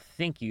you don't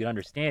think you'd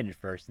understand at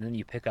first, and then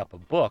you pick up a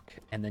book,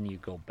 and then you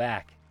go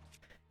back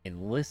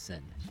and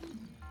listen,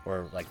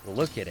 or, like,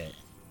 look at it,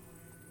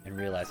 and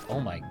realize, oh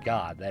my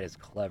god, that is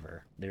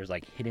clever. There's,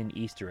 like, hidden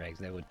Easter eggs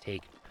that would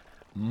take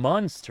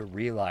months to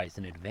realize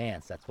in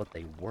advance that's what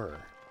they were.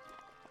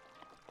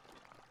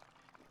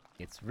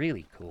 It's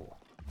really cool.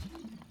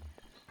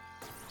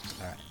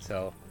 Alright,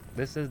 so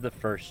this is the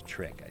first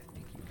trick I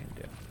think you can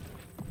do.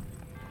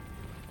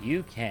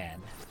 You can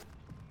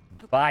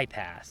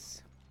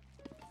bypass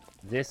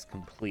this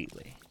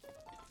completely.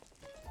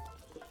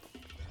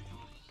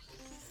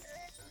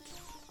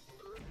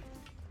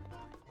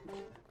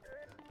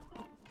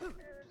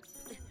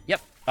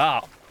 Yep.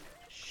 Oh,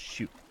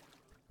 shoot.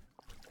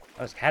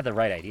 I had the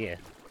right idea.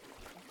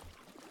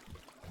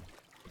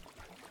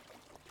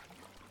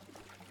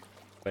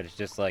 But it's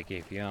just like,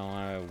 if you don't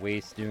want to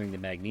waste doing the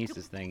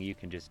magnesis thing, you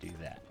can just do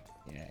that.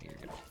 Yeah, you're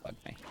gonna bug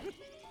me.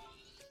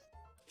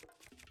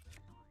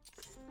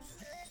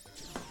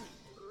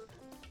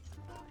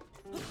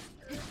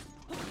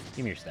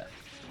 Give me your stuff.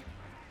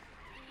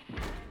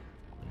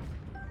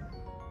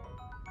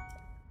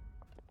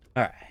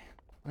 Alright,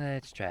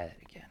 let's try that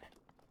again.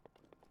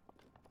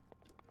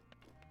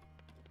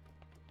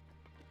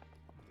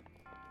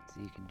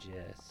 So you can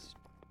just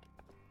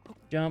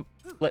jump,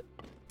 flip.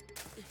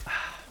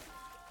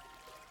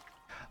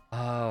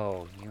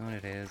 Oh, you know what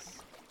it is?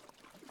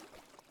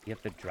 You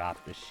have to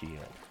drop the shield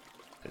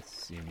as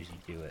soon as you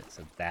do it,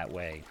 so that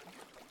way...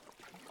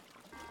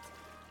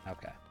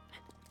 Okay.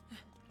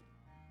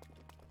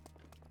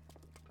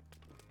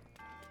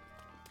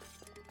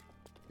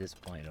 At this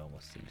point, it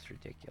almost seems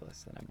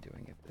ridiculous that I'm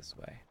doing it this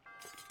way.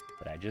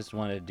 But I just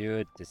want to do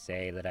it to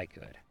say that I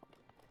could.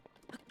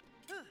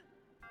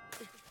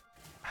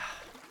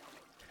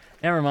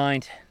 Never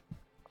mind.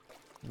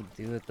 We'll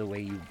do it the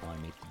way you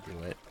want me to do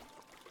it.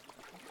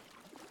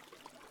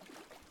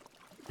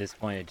 At this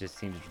point, it just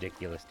seems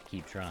ridiculous to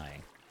keep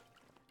trying.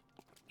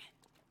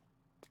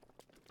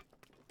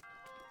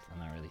 I'm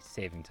not really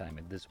saving time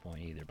at this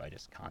point either by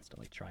just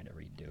constantly trying to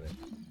redo it.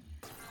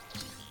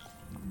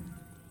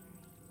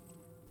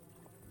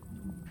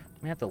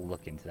 I'm gonna have to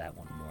look into that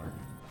one more.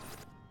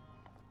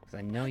 Because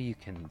I know you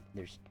can,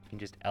 you can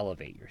just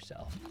elevate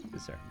yourself to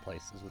certain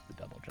places with the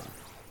double jump.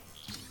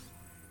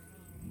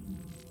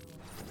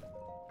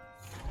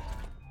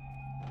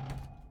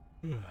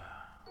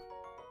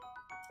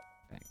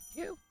 Thank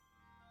you.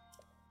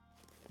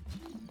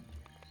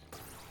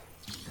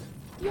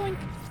 Yoink.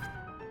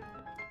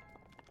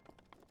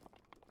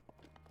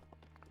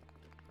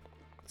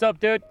 What's up,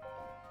 dude?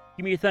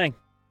 Give me your thing.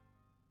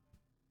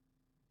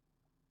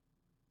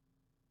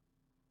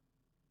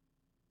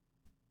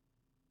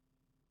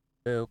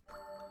 Boop.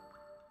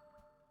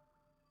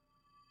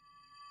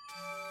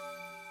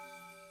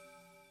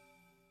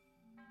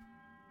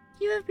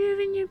 You have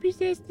proven you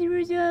possess the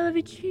resolve of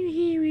a true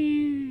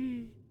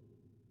hero.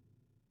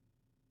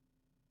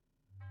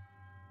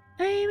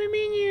 I am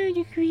Emmanuel,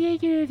 the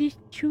creator of this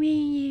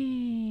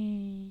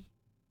tree.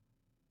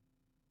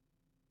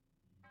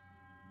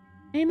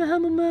 I am a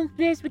humble monk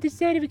blessed with the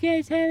sight of a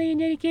goddess highly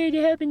and dedicated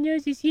to helping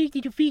those who seek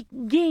to defeat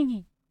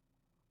Ganon.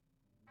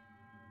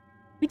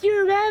 With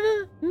your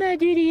arrival, my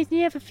duty is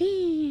now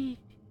fulfilled.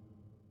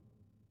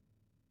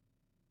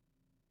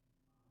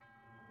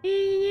 In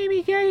the name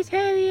of goddess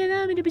highly,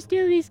 allow me to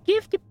bestow this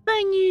gift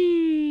upon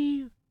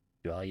you.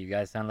 Do all you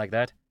guys sound like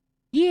that?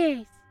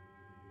 Yes.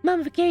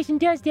 Mummification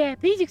does that.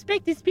 Please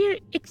accept the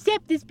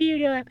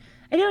spirit orb.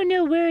 I don't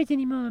know words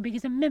anymore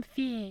because I'm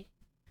mummified.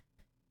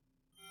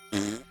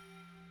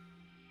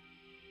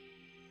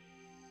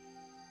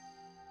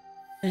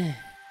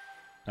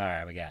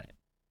 Alright, we got it.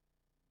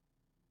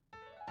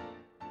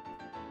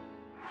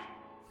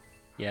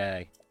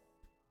 Yay.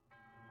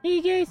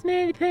 You guys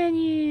smell the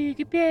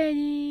panic.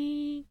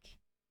 Panic.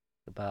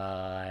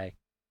 Goodbye.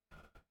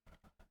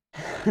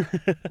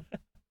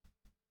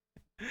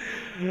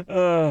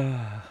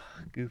 Oh,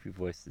 goofy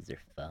voices are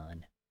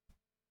fun.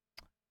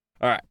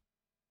 Alright.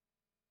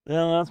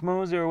 Then let's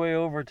mosey our way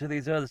over to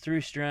these other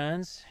 3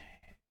 strands.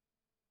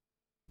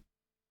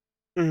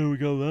 There we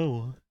go, that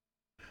one.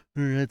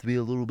 We have to be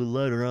a little bit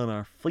lighter on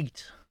our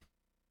feet.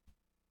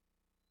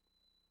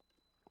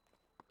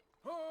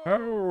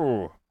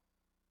 Oh,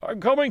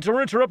 I'm coming to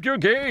interrupt your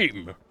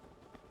game.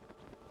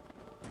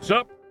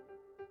 Sup?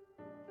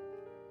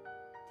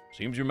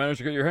 Seems you managed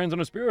to get your hands on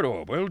a spirit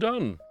orb. Well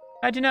done.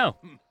 How'd you know?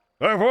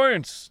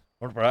 Clairvoyance,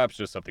 or perhaps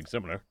just something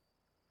similar.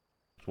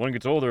 As one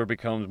gets older, it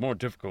becomes more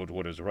difficult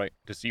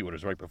to see what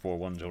is right before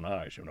one's own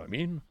eyes, you know what I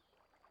mean?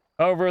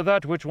 However,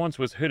 that which once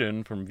was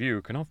hidden from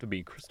view can often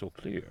be crystal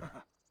clear.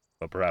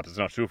 But perhaps it's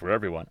not true for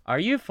everyone. Are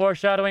you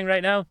foreshadowing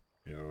right now?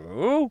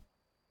 No?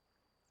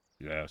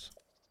 Yes.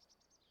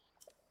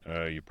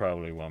 You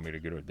probably want me to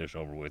get this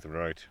over with,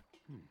 right?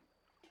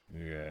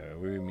 Yeah,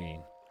 what do you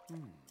mean?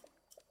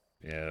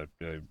 Yeah,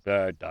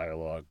 bad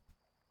dialogue.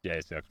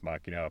 Deus Ex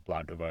Machina,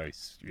 plot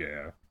device.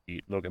 Yeah,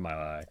 look at my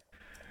eye.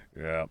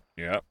 Yeah.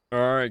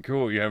 Alright,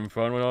 cool. You having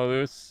fun with all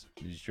this?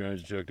 These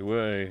strands checked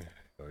away.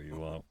 Oh, you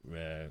want,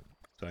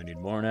 so I need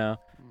more now?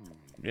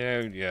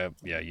 Yeah,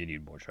 you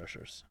need more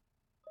treasures.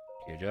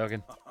 You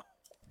joking?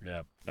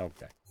 Yeah,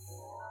 okay.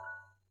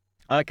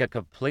 I could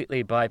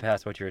completely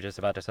bypass what you were just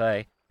about to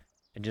say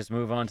and just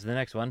move on to the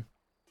next one.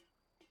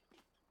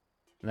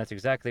 And that's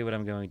exactly what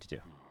I'm going to do.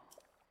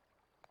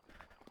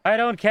 I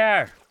don't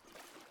care.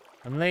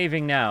 I'm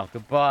leaving now.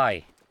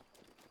 Goodbye.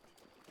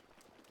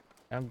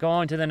 I'm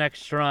going to the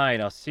next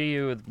shrine. I'll see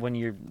you when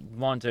you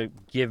want to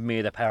give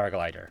me the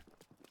paraglider.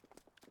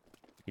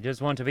 You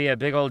just want to be a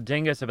big old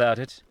dingus about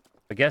it.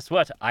 But guess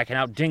what? I can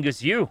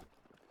out-dingus you.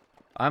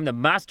 I'm the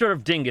master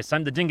of dingus.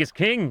 I'm the dingus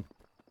king.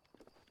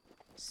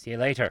 See you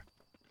later.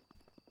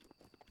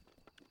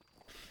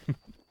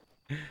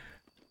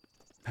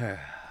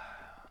 Alright.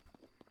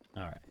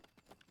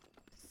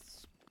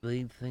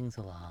 Speed things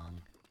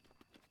along.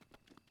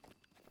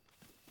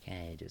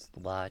 Okay, just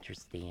watch your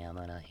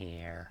stamina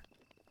here.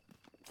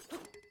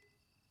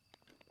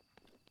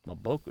 My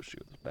Boku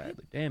shield is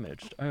badly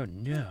damaged. Oh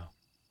no.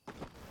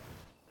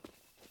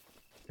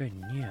 Oh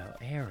no,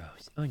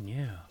 arrows. Oh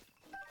no.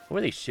 What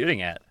are they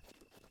shooting at?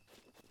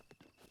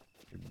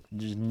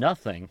 There's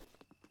nothing.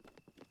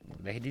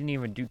 They didn't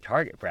even do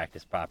target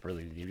practice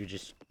properly. They were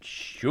just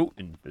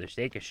shooting for the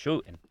sake of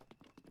shooting.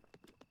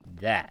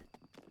 That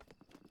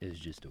is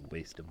just a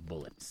waste of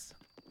bullets.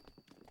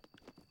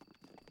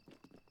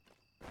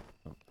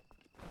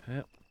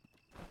 Oh.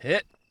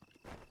 Hit.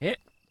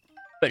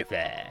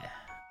 Butterfly.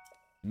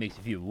 Makes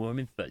you feel warm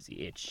and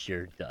fuzzy. It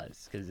sure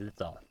does, because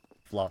it's all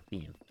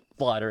fluffy and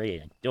fluttery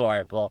and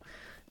adorable.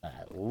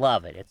 I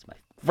love it. It's my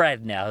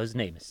friend now. His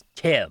name is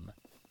Tim.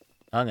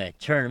 I'm gonna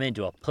turn him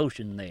into a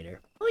potion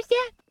later. Who's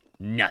that?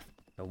 Nothing.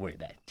 Don't worry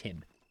about it,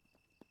 Tim.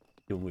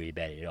 Don't worry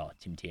about it at all,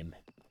 Tim.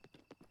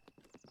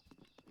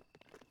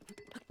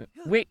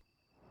 Wait.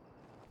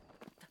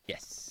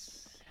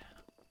 Yes.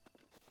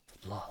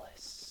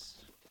 Flawless.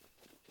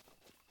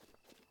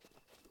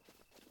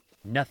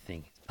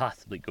 Nothing is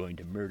possibly going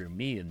to murder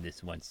me in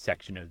this one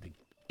section of the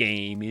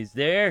game, is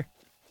there?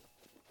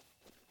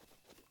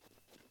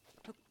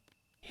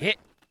 Hit.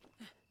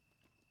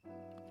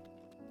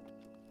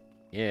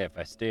 Yeah, if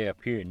I stay up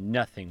here,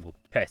 nothing will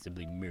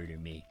passably murder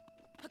me.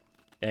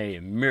 I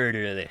am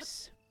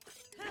murderless.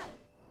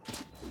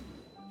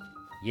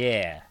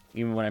 Yeah,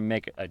 even when I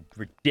make a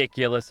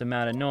ridiculous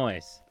amount of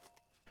noise.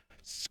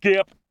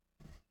 Skip!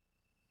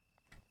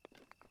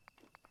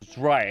 That's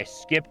right, I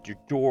skipped your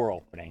door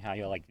opening. How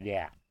you like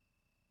that?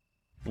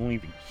 I don't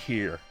even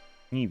care. I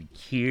don't even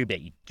care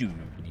about you doing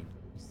it.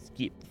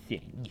 Skip the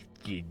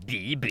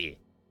thing.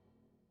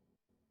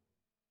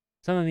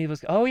 Some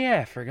amiibos. Oh yeah,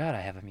 I forgot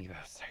I have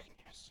amiibos.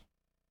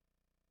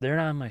 They're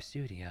not in my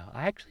studio.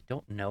 I actually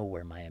don't know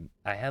where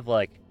I have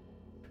like,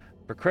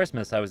 for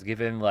Christmas I was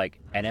given like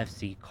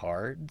NFC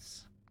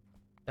cards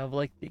of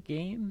like the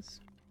games,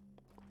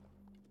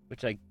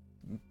 which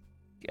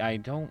I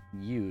don't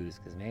use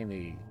because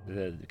mainly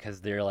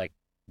because they're like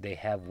they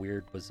have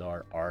weird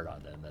bizarre art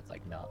on them that's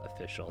like not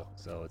official,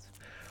 so it's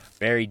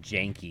very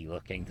janky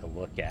looking to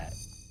look at.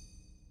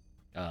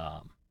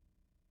 But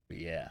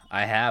yeah,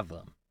 I have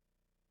them,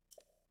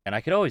 and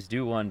I could always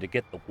do one to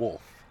get the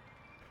wolf.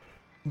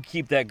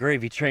 Keep that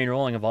gravy train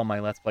rolling of all my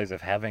Let's Plays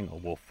of having a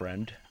wolf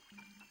friend.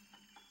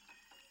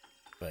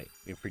 But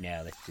for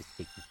now, let's just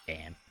take this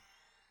ban.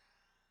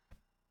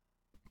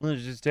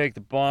 Let's just take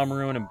the bomb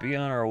ruin and be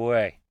on our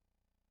way.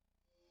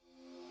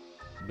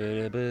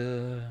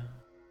 Ba-da-ba.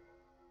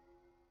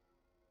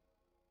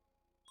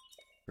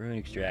 Rune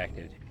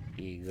extracted.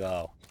 Here you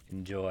go.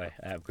 Enjoy.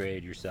 I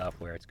upgraded your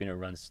software. It's gonna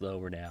run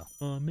slower now.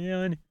 Oh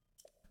man.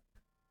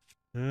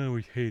 I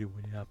always hate it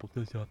when Apple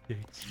does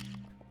updates.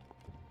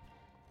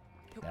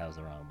 That was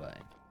the wrong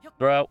button.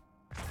 Throw.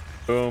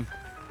 Boom.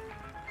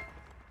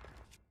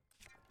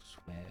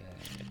 Switch.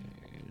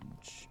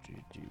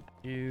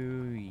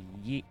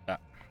 Yeet.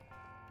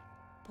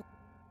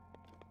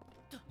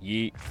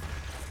 Yeet.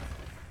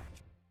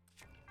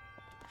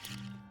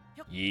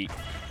 Yeet.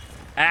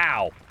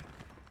 Ow!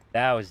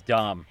 That was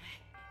dumb.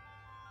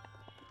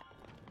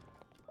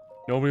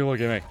 Nobody look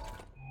at me.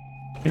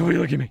 Nobody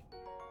look at me.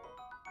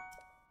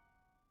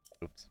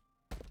 Oops.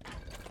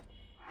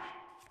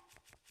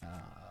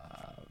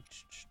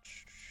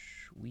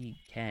 We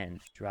can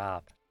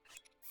drop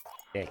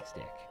Thicc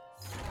stick.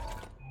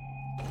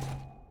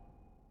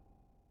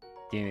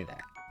 Give me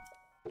that.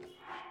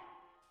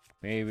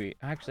 Maybe,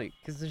 actually,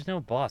 because there's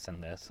no boss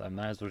in this, I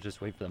might as well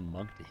just wait for the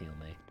monk to heal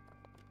me.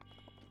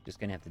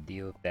 Just gonna have to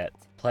deal with that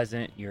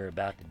pleasant, you're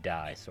about to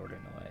die sort of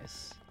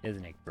noise.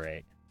 Isn't it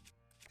great?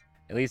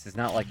 At least it's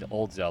not like the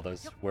old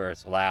Zeldas, where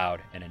it's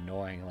loud and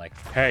annoying, like,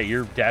 hey,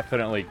 you're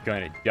definitely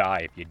gonna die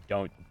if you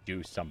don't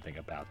do something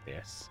about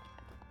this.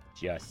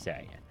 Just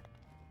saying.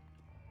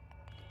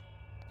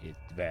 It's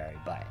very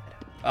bad.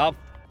 Oh,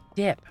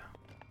 dip!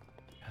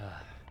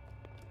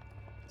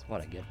 That's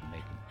what I get for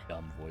making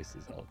dumb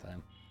voices all the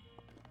time.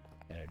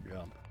 Gotta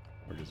jump,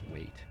 or just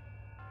wait.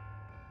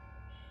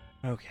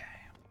 Okay.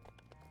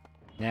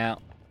 Now,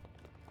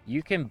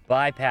 you can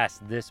bypass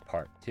this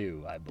part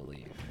too, I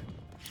believe.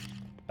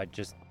 By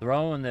just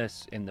throwing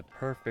this in the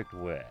perfect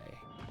way.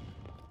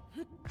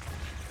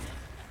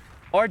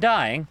 Or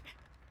dying.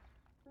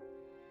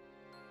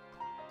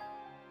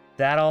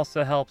 That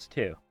also helps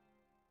too.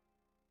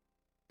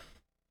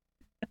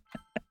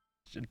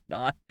 Should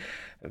not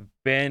have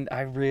been.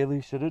 I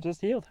really should have just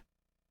healed.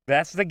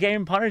 That's the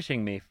game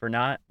punishing me for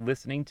not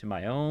listening to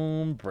my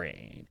own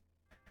brain.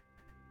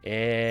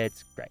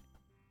 It's great.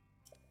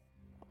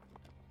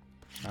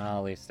 Well,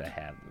 at least I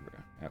have the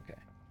room. Okay.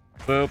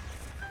 Boop.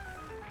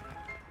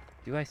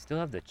 Do I still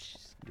have the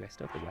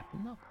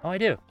weapon though? Oh, I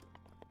do.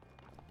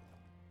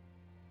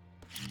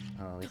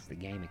 Well, at least the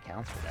game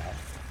accounts for that.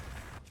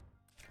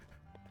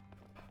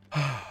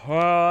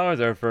 Well, that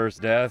was our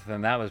first death,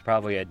 and that was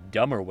probably a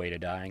dumber way to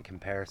die in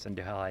comparison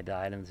to how I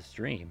died in the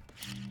stream.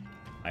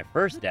 My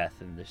first death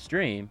in the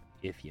stream,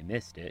 if you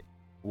missed it,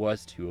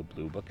 was to a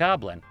blue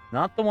bokoblin.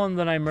 Not the one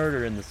that I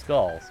murdered in the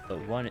skulls, but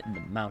one in the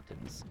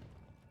mountains.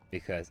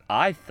 Because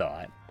I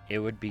thought it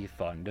would be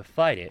fun to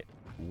fight it,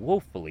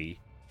 woefully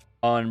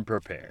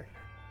unprepared.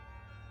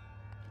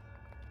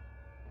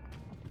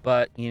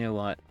 But, you know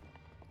what?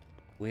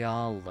 We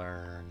all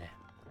learn.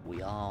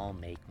 We all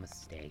make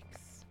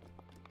mistakes.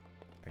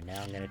 For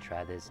now, I'm gonna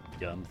try this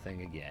dumb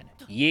thing again.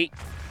 Yeet!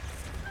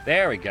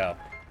 There we go.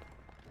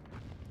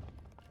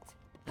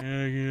 And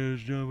I can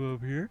just jump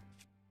up here.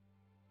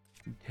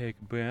 Take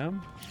a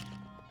bam.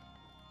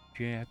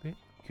 Jab it.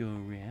 Go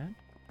around.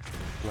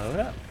 Blow it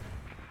up.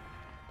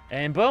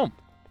 And boom!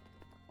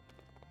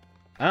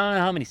 I don't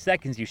know how many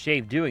seconds you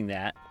shave doing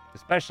that.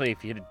 Especially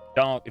if you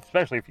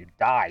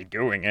die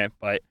doing it,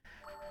 but...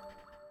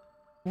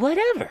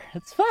 whatever.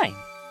 It's fine.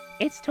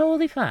 It's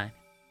totally fine.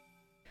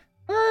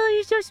 Oh,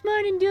 you're so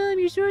smart and dumb.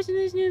 You're sourcing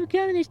this new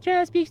becoming this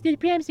child speaks to the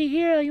Primacy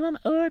hero. You want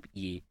my orb?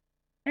 Yeah.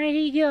 Alright,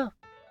 here you go.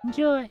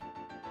 Enjoy.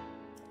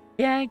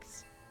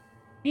 Thanks.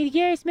 May the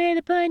carry smile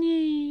upon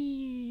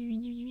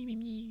you.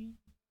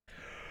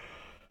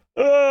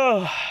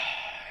 Oh.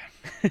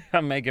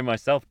 I'm making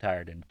myself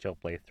tired in chill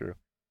playthrough.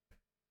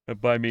 And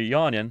by me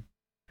yawning,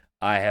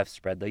 I have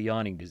spread the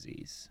yawning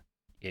disease.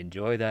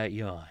 Enjoy that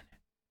yawn.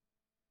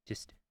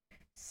 Just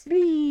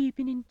sleep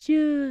and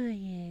enjoy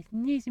it.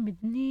 Nice and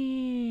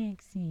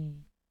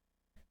relaxing.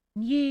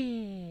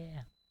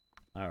 Yeah.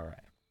 Alright.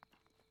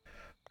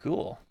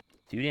 Cool.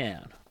 2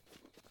 down.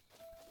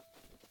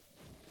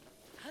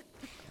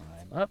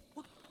 Climb up.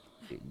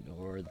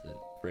 Ignore the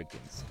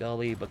frickin'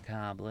 Scully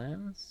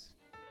bokoblins.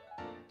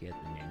 Get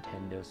the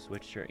Nintendo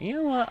Switch shirt. You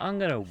know what? I'm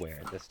gonna wear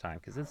it this time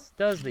because this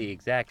does the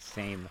exact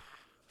same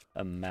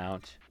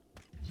amount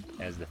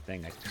as the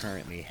thing I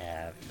currently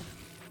have.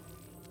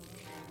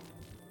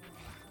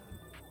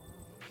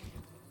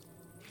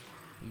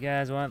 You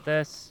guys want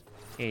this?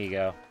 Here you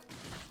go.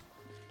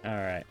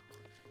 Alright.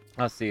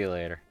 I'll see you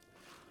later.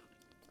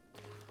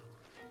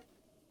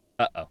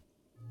 Uh-oh.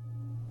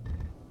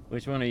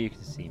 Which one of you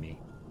can see me?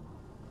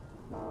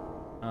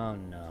 Oh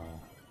no.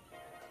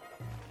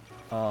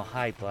 Oh,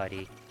 hi,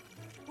 buddy.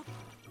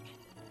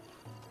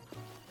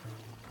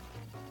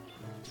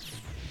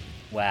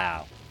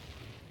 Wow.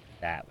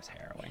 That was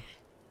harrowing.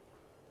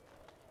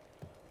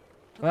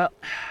 Well,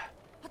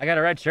 I got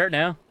a red shirt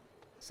now,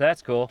 so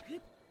that's cool.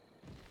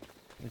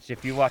 Which,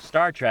 if you watch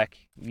Star Trek,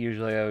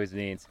 usually always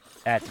means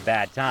that's a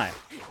bad time.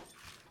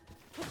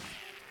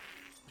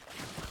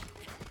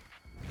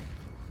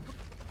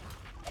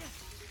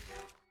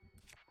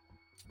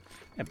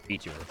 I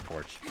beat you with a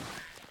torch.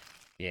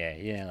 Yeah,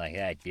 you didn't like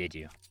that, did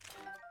you?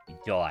 You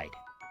died.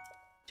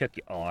 Took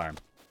your arm.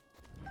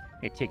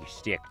 It took your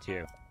stick,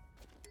 too.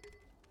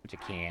 Which I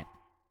can't.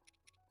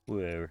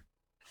 Whatever.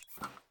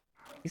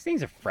 These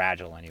things are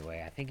fragile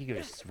anyway. I think you could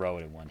just throw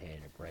it in one hit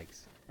and it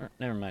breaks.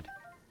 Never mind.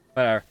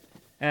 Whatever.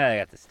 I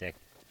got the stick.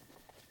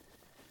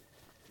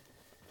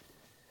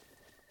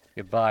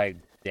 Goodbye,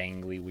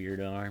 dangly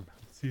weird arm.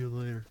 See you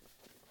later.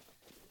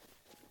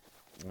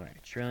 Alright,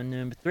 shrine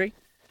number 3.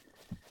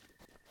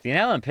 See,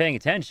 now that I'm paying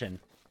attention,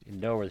 you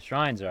know where the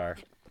shrines are.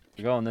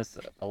 We're going this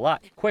a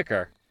lot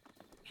quicker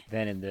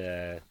than in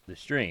the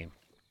stream.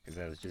 Because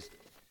I was just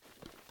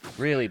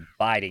really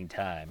biding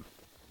time.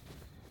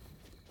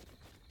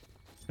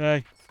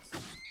 Hey.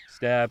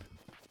 Stab.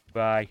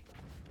 Bye.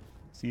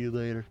 See you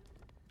later.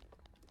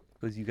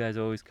 Because you guys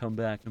always come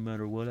back no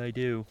matter what I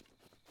do.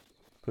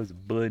 Because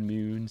of blood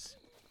moons.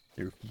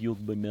 They're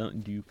fueled by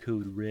Mountain Dew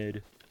code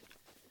red.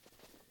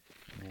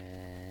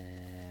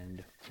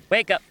 And...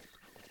 wake up!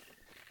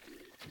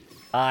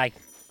 Bye.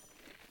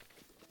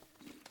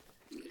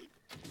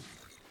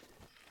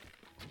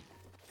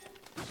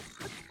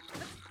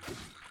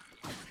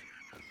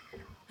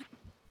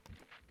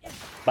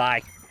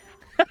 Bye.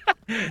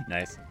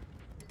 Nice.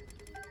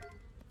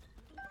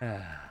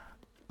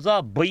 What's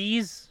up,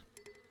 bees?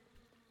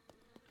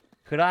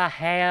 Could I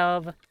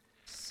have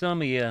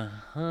some of your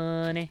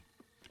honey?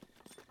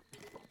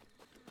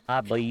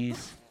 Hi,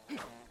 bees.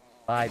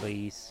 Bye,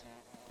 bees.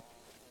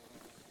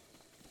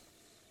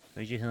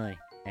 Where's your honey?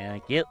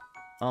 Thank you.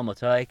 I'm gonna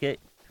take it.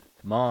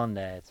 Come on,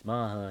 that's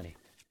my honey.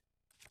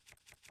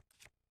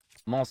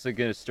 I'm also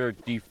gonna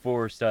start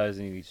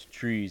deforesting these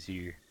trees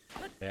here.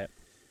 Yep.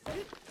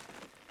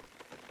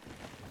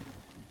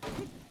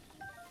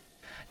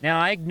 Now,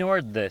 I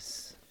ignored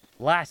this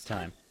last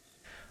time.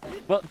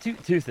 Well,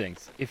 two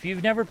things. If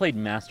you've never played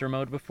Master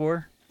Mode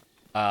before,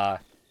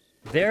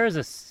 there is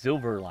a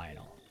silver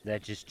Lionel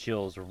that just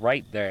chills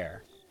right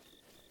there.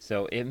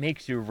 So it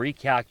makes you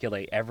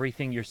recalculate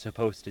everything you're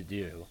supposed to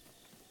do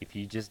if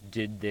you just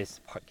did this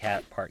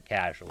part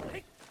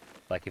casually.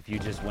 Like if you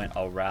just went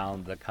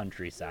around the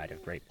countryside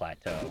of Great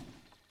Plateau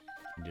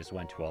and just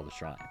went to all the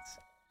shrines.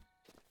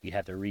 You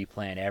have to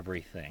replan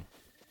everything.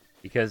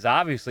 Because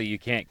obviously you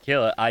can't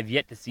kill it. I've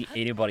yet to see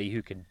anybody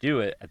who can do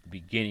it at the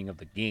beginning of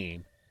the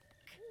game.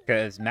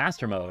 Because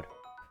Master Mode,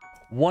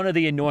 one of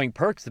the annoying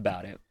perks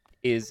about it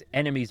is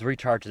enemies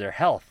recharge their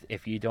health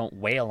if you don't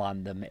wail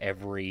on them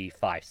every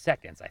 5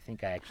 seconds. I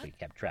think I actually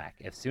kept track.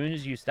 As soon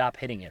as you stop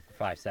hitting it for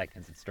 5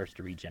 seconds, it starts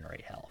to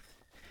regenerate health.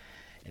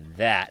 And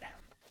that,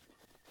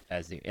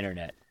 as the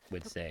internet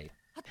would say,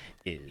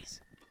 is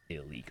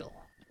illegal.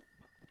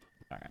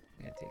 Alright,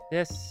 I'm gonna take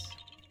this.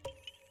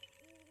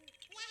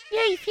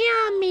 Yeah, you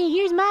found me.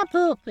 Here's my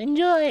poop.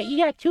 Enjoy it. You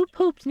got 2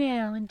 poops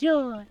now.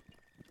 Enjoy.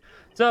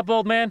 What's up,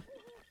 old man?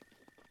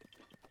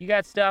 You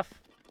got stuff?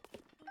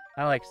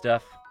 I like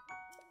stuff.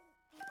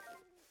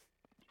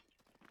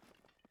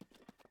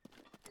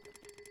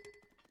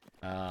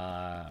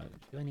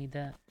 Do I need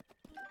that?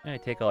 I'm gonna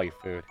take all your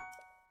food.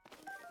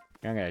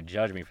 You're not gonna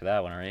judge me for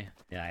that one, are you?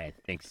 Yeah, I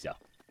think so.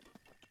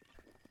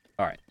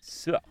 Alright,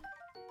 so.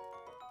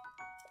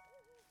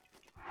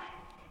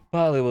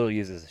 Probably will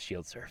use as a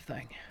shield surf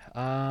thing.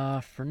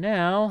 For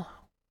now,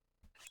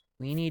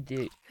 we need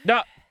to...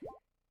 No!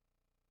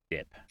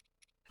 Dip.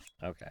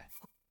 Okay.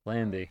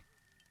 Plan B.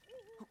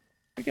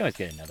 We can always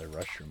get another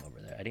rushroom over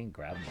there. I didn't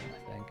grab one,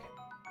 I think.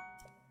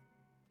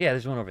 Yeah,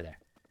 there's one over there.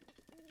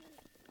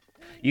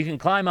 You can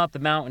climb up the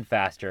mountain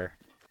faster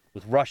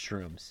with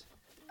rushrooms.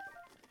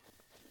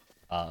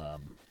 You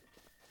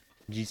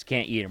just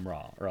can't eat them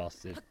raw, or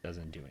else it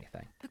doesn't do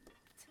anything.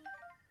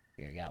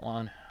 Here, I got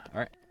one.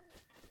 Alright.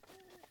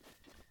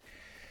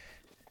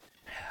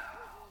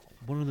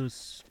 One of those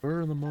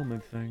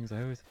spur-of-the-moment things.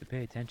 I always have to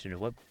pay attention to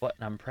what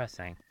button I'm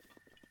pressing.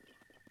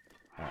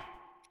 Alright.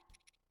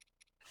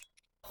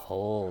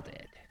 Hold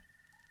it.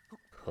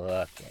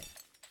 Cook it.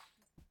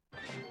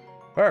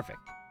 Perfect.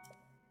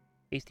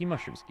 Tasty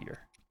mushroom skewer.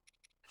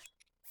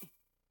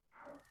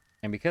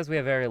 And because we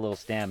have very little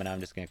stamina,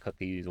 I'm just going to cook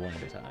these one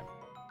at a time.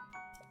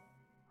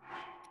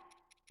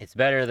 It's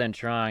better than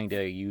trying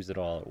to use it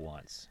all at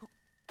once.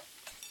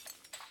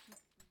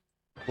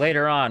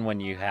 Later on, when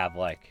you have,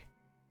 like,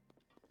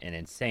 an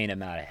insane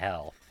amount of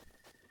health,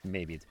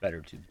 maybe it's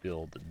better to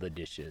build the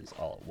dishes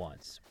all at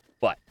once.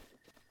 But...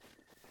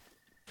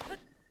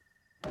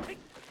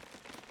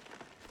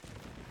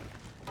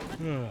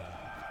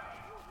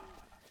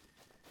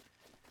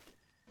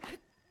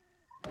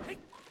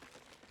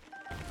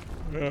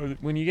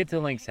 when you get to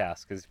Link's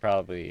house, because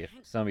probably if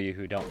some of you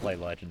who don't play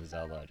Legend of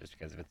Zelda, just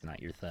because if it's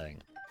not your thing,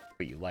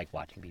 but you like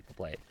watching people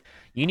play it,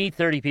 you need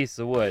 30 pieces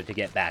of wood to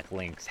get back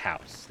Link's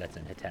house that's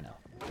in Hiteno.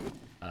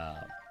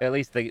 At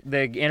least the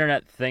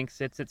internet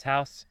thinks it's its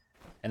house,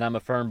 and I'm a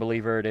firm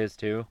believer it is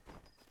too,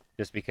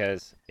 just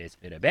because it's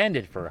been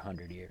abandoned for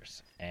 100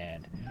 years,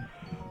 and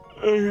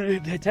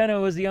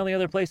Hiteno is the only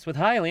other place with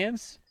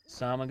Hylians,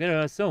 so I'm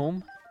gonna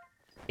assume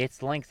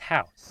it's Link's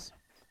house.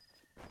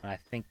 I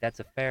think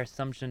that's a fair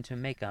assumption to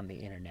make on the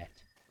internet.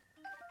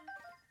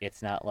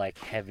 It's not like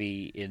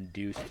heavy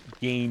induced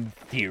game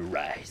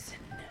theorizing.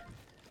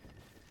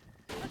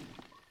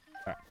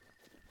 Alright.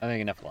 I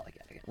think enough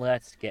lollygagging.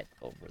 Let's get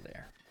over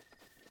there.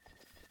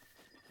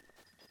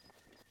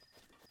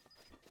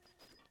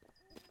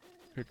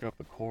 Pick up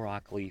a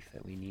Korok leaf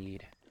that we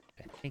need.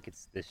 I think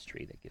it's this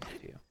tree that gives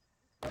it to you.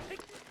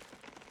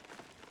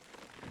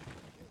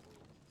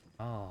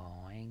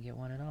 Oh, I didn't get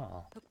one at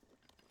all.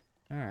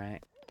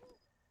 Alright.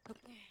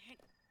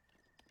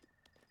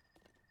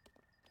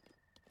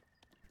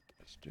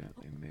 Let's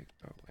gently make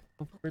our way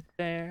over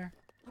there.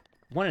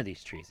 One of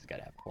these trees has got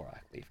to have Korok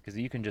leaf, because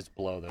you can just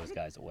blow those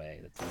guys away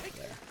that's over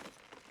there.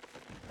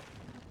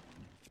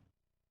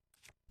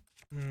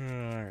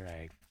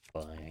 Alright,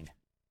 fine.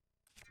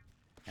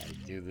 How to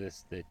do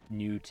this the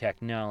new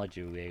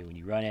technology way. When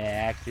you run out of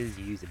axes,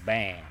 you use a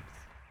band.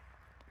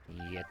 And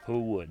you get 2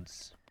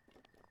 woods.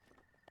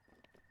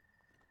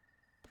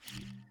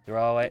 You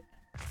throw it,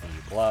 and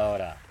you blow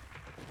it up.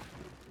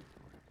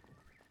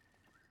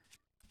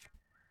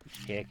 You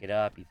pick it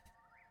up, you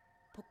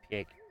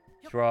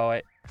throw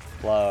it,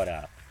 blow it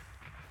up.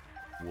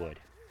 Wood.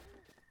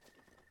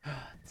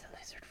 It's a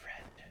lizard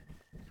friend.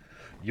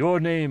 Your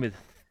name is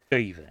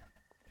Steven,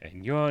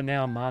 and you're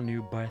now my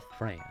new best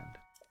friend.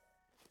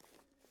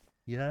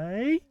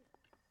 Yay?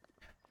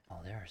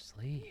 Oh, they're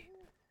asleep.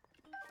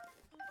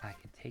 I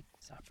can take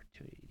this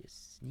opportunity to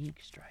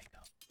sneak strike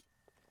them.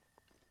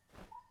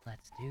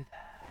 Let's do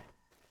that.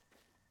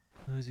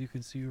 As you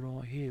can see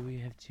right here, we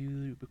have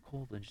 2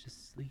 goblins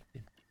just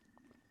sleeping.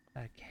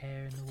 Not a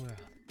care in the world.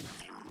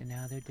 And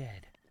now they're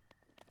dead.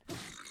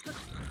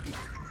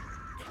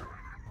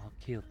 I'll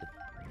kill them.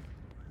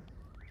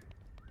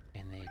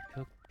 And they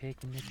took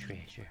picking the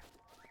treasure.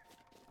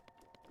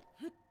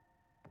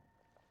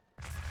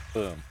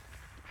 Boom.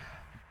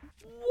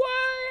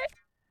 What?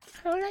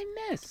 How did I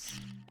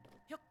miss?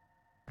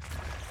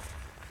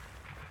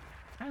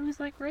 I was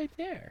like right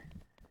there.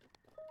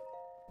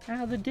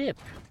 How the dip?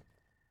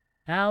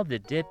 How the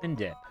dip and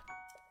dip?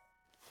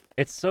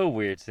 It's so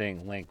weird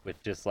seeing Link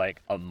with just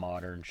like a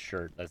modern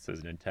shirt that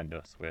says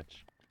Nintendo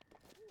Switch.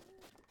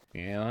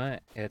 You know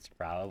what? It's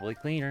probably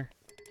cleaner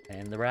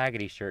than the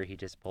raggedy shirt he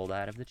just pulled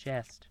out of the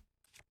chest.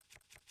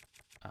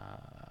 I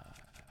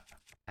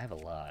have a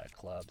lot of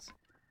clubs.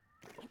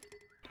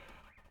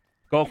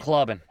 Go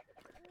clubbing.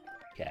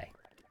 Okay.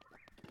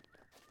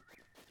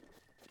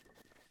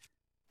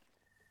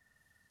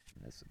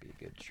 This would be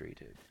a good tree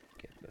to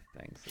get the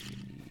things that you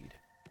need.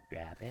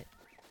 Grab it.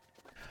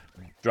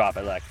 Drop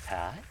it like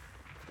that.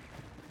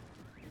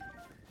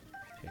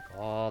 Take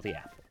all the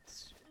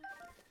apples.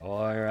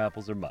 All your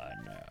apples are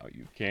mine now.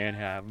 You can't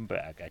have them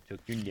back. I took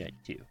your net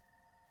too.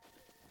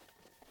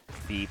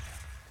 Beep.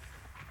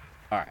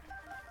 Alright.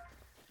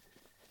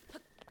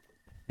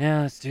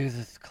 Now let's do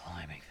this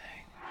climbing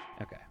thing.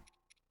 Okay.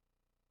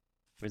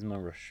 Where's my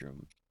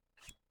mushroom?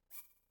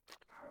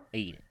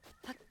 Eat it.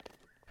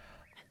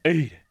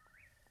 Eat it!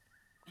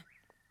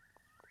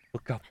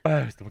 Look how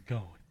fast we're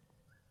going.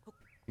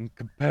 In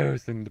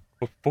comparison to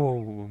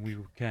before when we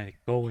were kind of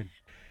going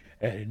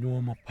at a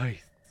normal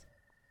pace.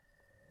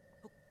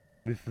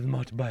 This is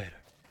much better.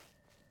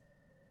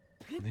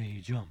 And then you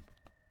jump.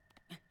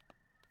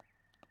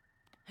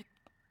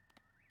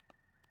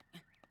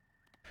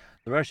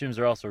 The mushrooms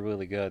are also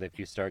really good if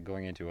you start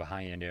going into a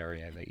high-end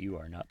area that you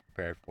are not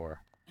prepared for.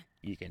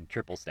 You can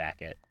triple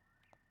stack it.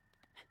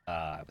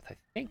 With I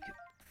think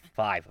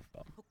 5 of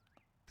them.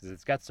 Because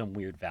it's got some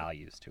weird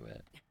values to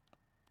it.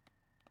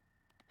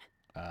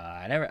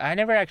 I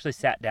never actually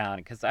sat down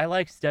because I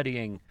like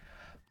studying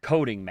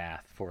coding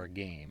math for a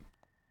game.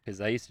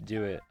 Because I used to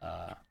do it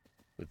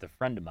with a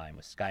friend of mine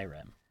with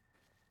Skyrim.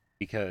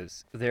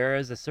 Because there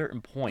is a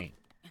certain point,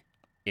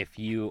 if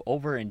you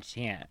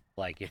over-enchant,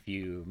 like if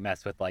you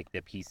mess with like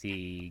the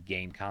PC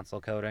game console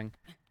coding,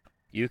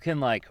 you can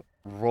like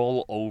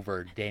roll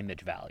over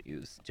damage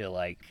values to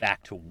like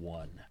back to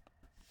 1.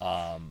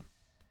 I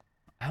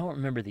don't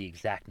remember the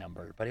exact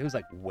number, but it was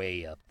like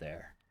way up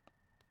there.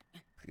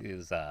 It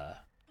was, so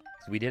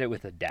we did it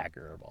with a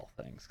dagger of all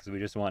things, because we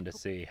just wanted to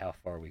see how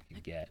far we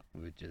could get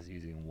with just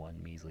using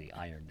 1 measly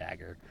iron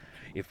dagger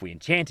if we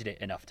enchanted it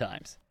enough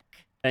times.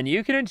 And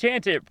you can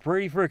enchant it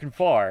pretty freaking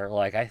far.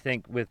 Like, I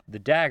think with the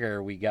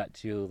dagger, we got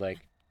to, like...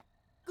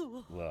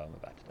 Whoa, I'm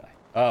about to die.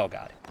 Oh,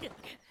 God.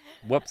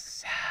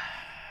 Whoops.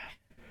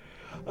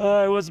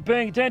 I wasn't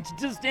paying attention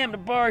to the stamina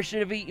bar. Should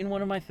have eaten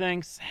one of my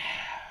things.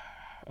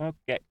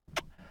 Okay.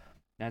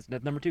 That's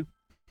death number 2. That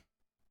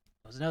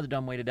was another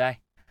dumb way to die.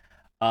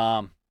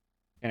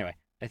 Anyway,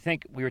 I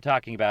think we were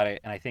talking about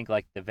it, and I think,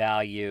 like, the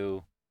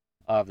value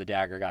of the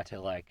dagger got to,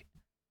 like,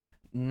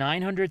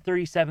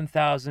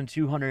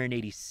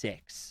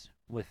 937,286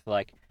 with,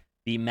 like,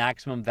 the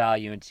maximum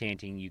value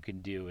enchanting you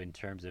can do in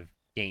terms of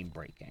game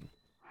breaking.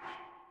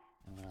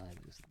 Well, I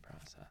lose the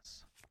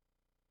process.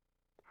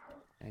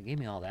 It gave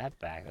me all that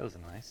back. That was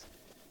nice.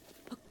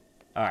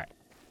 Alright.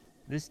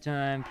 This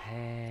time,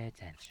 pay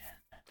attention.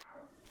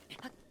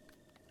 Okay.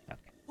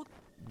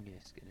 I'm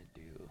just gonna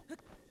do...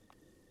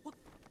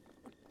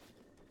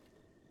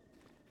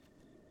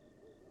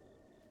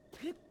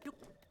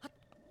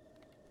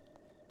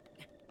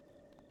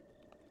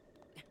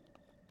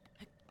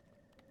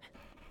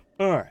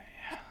 Alright.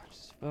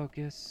 Just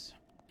focus.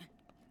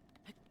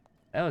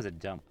 That was a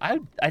dump. I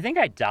think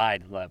I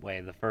died that way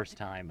the first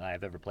time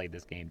I've ever played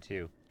this game,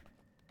 too.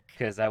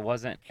 Because I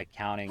wasn't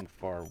accounting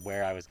for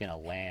where I was going to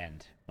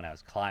land when I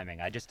was climbing.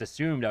 I just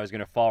assumed I was going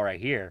to fall right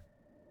here.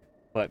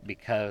 but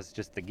because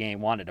just the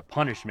game wanted to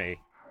punish me,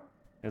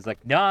 it was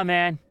like, nah,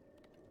 man,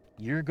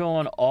 you're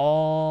going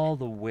all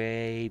the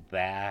way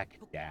back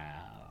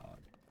down,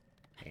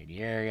 and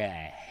you're gonna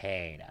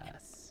hate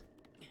us.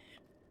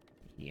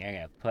 You're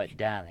gonna put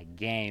down the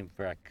game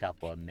for a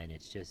couple of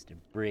minutes just to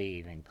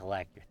breathe and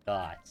collect your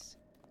thoughts.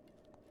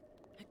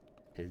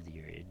 Because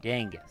you're a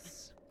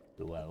dingus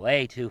who went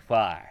way too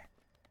far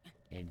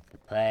into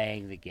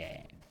playing the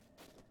game.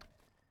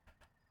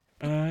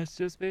 That's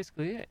just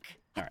basically it.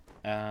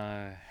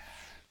 Alright,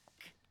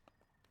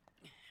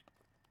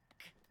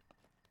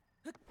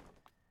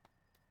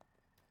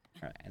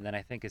 Alright, and then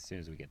I think as soon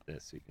as we get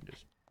this, we can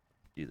just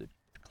do the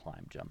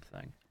climb jump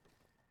thing.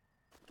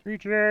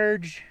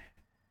 Recharge!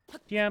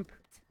 Jump!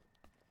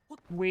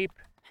 Weep!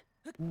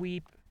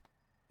 Weep!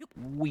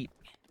 Weep!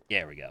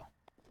 There we go.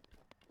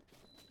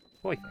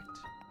 Perfect.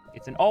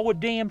 It's an oh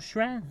damn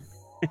shrine.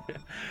 I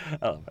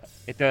love that.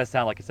 It does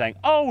sound like it's saying,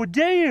 oh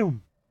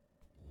damn!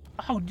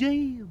 Oh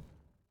damn!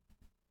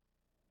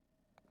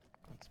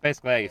 It's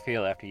basically how you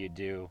feel after you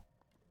do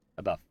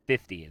about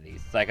 50 of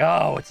these. It's like,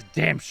 oh, it's a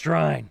damn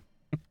shrine.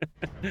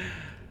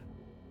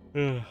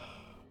 We're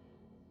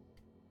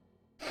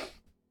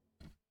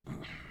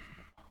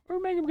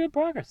making good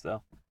progress,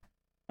 though.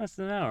 Less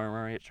than an hour, and we're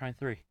already at Shrine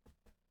 3.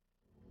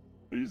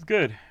 Which is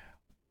good.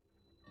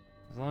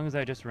 As long as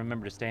I just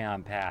remember to stay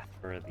on path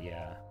for the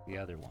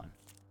other one.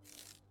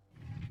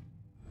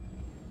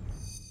 I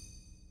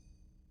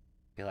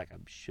feel like I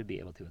should be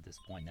able to at this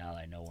point now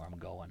that I know where I'm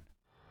going.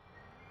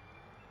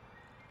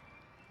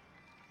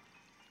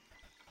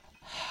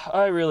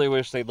 I really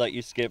wish they'd let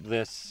you skip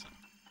this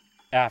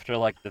after,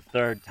 like, the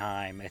third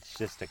time. It's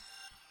just a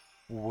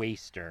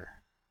waster.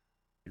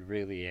 It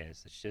really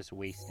is. It's just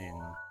wasting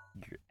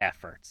your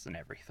efforts and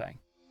everything.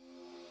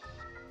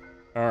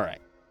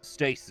 Alright.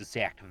 Stasis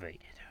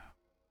activated.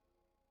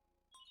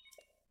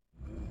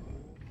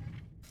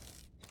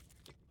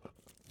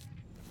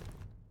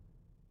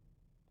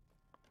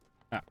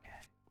 Okay.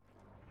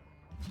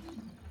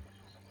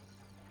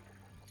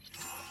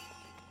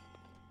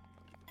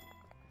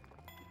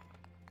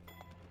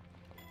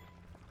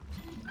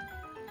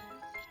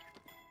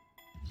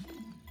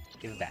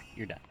 Give it back.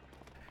 You're done.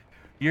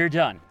 You're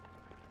done.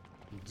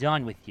 I'm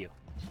done with you.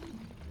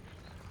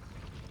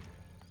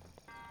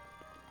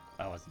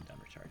 I wasn't done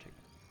recharging.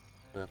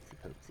 Oopsie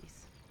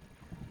poopsies.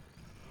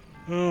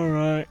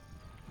 Alright.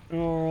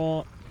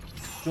 Alright.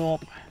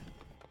 Stop.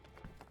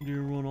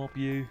 You run up,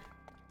 you.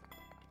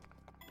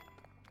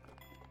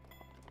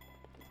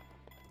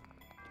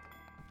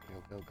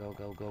 Go, go,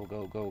 go, go,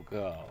 go, go,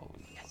 go.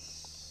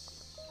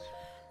 Yes.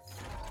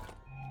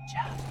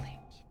 Job, Link.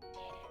 You did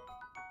it.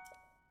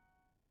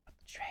 Up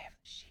the tray of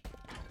the sheep.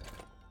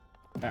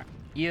 Alright.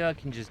 You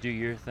can just do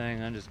your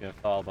thing. I'm just gonna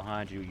follow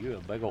behind you. You're a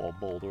big old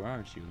boulder,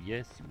 aren't you?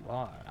 Yes, you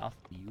are. I'll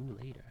see you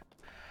later.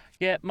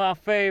 Get my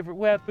favorite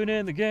weapon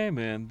in the game,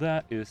 and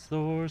that is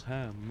Thor's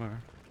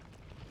hammer.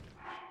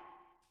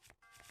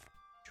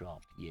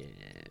 Drop, yeah.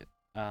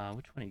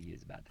 Which one of you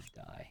is about to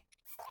die?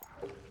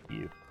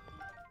 You.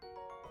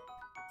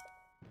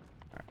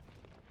 Alright.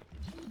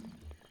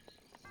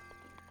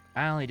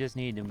 I only just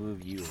need to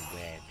move you a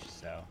wedge,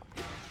 so.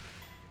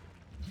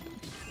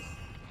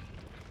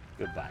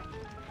 Goodbye.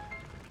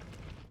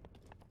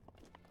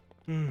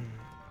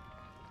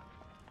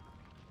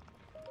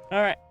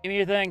 Alright, give me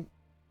your thing.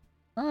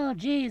 Oh,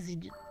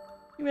 jeez, you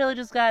really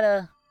just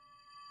gotta...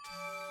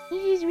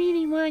 You just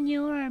really want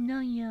your arm,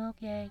 don't you?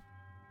 Okay.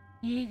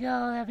 Here you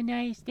go, have a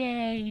nice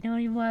day. You don't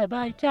even want to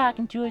bother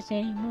talking to us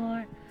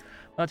anymore.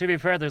 Well, to be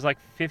fair, there's like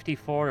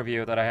 54 of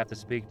you that I have to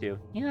speak to.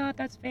 You know what,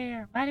 that's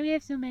fair. Why do we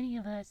have so many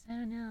of us? I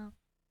don't know.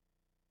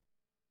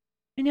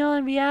 You know,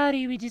 in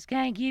reality, we just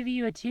kind of give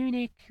you a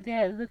tunic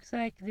that looks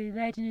like the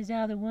Legend of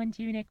Zelda 1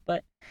 tunic,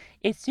 but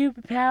it's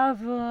super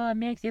powerful. It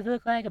makes it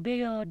look like a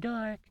big old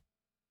dork.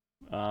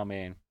 I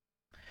mean,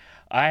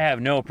 I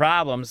have no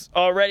problems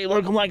already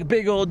looking like a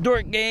big old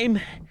dork game.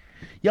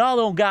 Y'all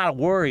don't gotta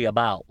worry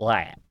about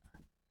that.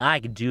 I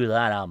can do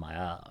that on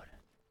my own.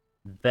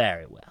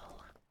 Very well.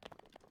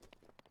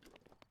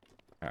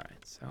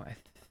 Alright, so I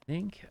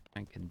think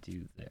I can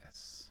do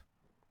this.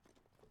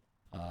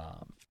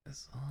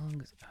 As long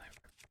as I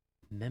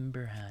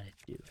remember how to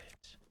do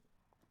it.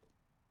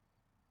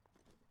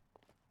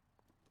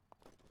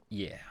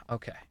 Yeah,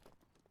 okay.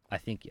 I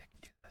think I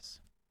can do this.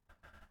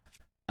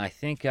 I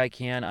think I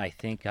can, I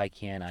think I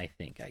can, I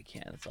think I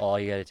can. That's all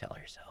you gotta tell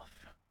yourself.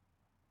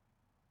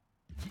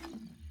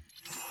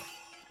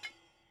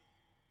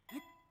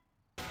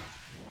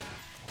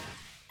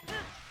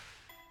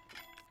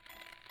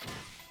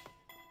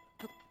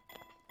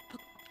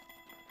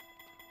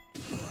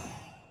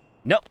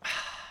 Nope.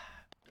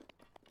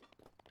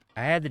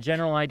 I had the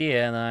general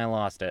idea and then I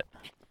lost it.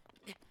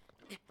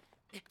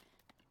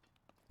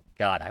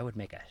 God, I would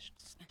make a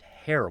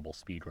terrible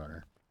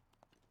speedrunner.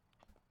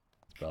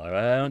 But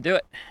I don't do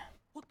it.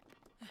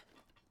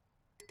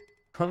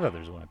 Oh,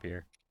 there's one up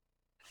here.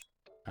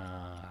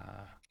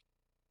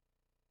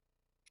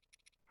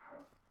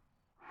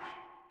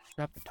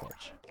 Drop the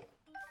torch.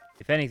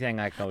 If anything,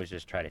 I can always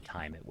just try to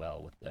time it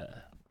well with the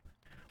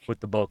with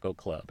the Boko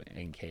Club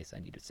in case I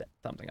need to set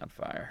something on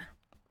fire.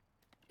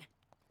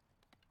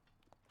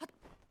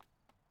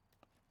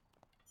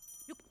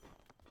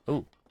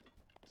 Ooh.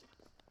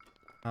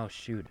 Oh,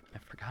 shoot. I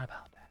forgot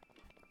about that.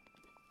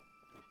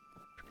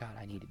 Forgot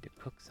I needed to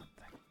cook something.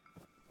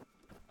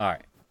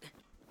 Alright.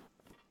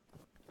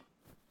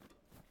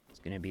 It's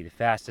going to be the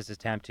fastest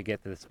attempt to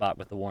get to the spot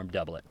with the warm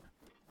doublet.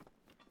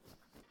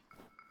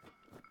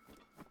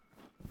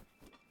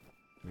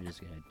 We're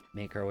just going to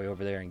make our way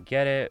over there and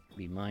get it.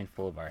 Be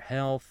mindful of our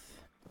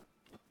health.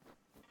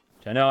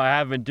 Which I know I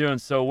haven't been doing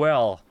so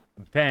well.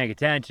 I'm paying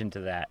attention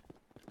to that.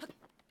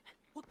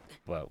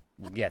 Well,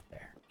 we'll get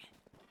there.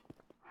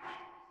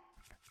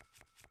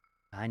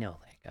 I know,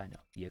 Link. I know.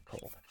 You're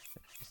cold.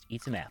 Just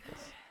eat some apples.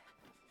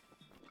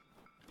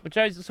 Which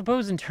I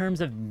suppose in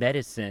terms of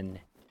medicine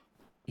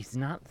is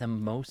not the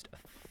most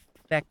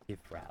effective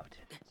route.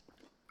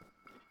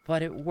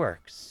 But it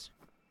works.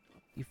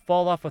 You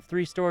fall off a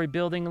 3-story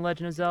building in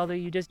Legend of Zelda,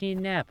 you just need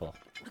an apple.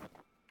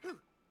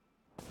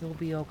 You'll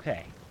be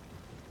okay.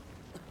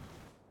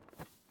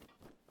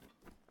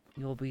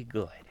 You'll be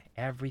good.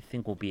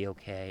 Everything will be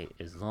okay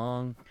as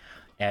long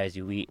as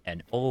you eat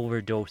an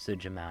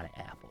overdosage amount of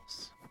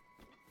apples.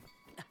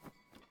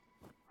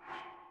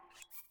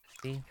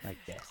 See? Like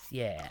this.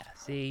 Yeah.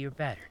 See, you're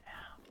better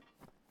now.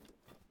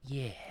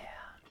 Yeah.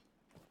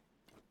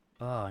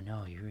 Oh,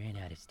 no, you ran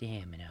out of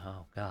stamina.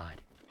 Oh,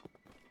 God.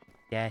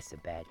 That's a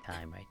bad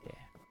time right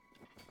there.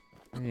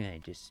 We're gonna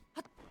just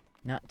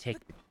not take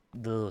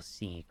the little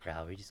scenic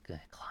route. We're just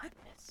gonna climb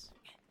this.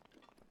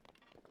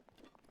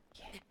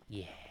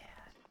 Yeah.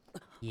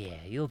 Yeah,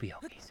 you'll be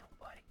okay soon,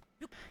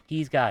 buddy.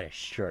 He's got a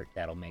shirt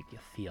that'll make you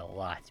feel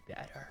lots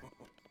better.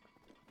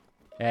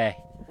 Hey.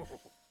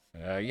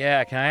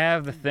 Yeah, can I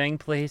have the thing,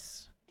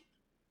 please?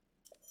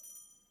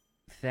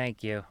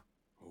 Thank you.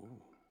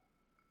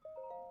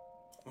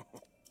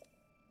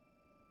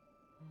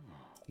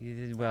 You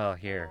did well.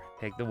 Here,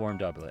 take the warm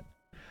doublet.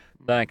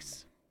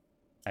 Thanks.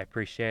 I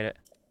appreciate it.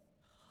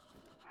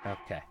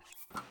 Okay.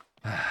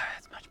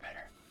 That's much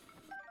better.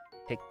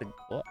 Take the...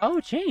 Oh,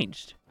 it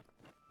changed.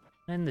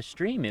 In the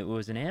stream, it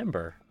was an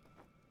amber.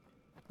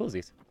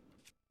 Coolsies.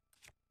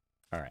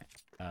 Alright.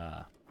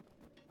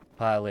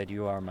 Pilot,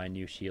 you are my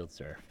new shield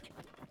surf.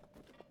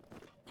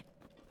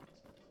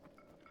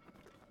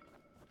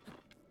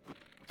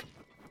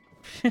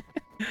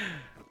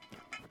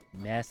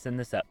 Messing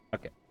this up.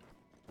 Okay.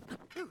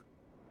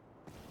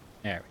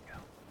 There we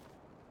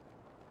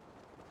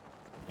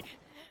go.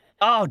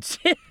 Oh,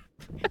 shit!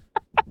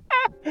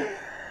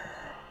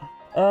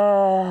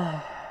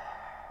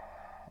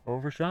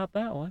 Overshot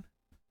that one.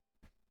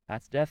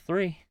 That's death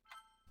 3.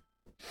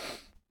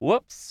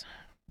 Whoops.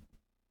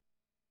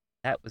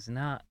 That was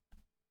not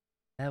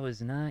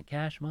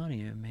cash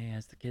money to me,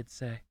 as the kids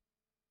say.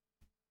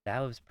 That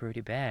was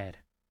pretty bad.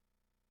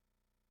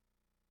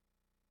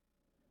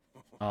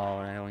 Oh,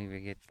 and I don't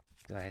even get...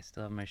 Do I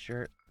still have my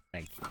shirt?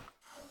 Thank you.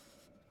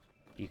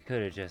 You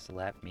could have just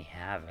let me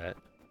have it.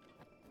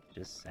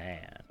 Just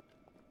saying.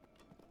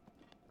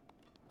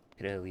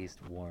 Could have at least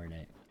worn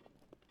it.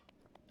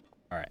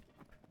 Alright.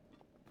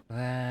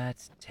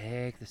 Let's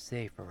take the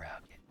safer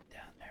route. Get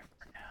down there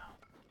for now.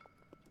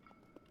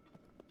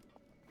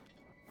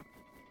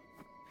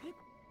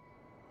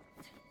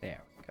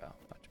 There we go.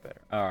 Much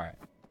better. Alright.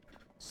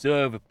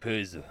 Solve a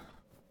puzzle.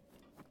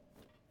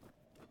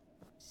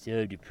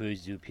 Solve the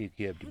puzzle, pick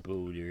up the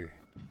boulder.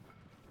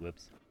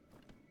 Whoops.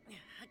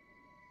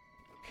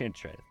 Can't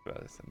try to throw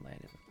this and land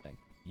in the thing.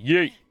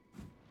 Yeet!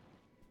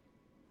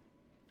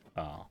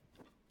 Oh.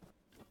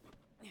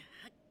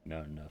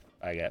 No, no.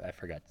 I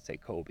forgot to say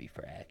Kobe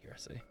for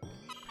accuracy.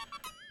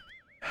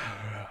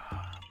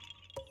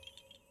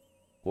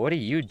 What are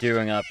you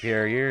doing up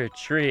here? You're a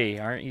tree.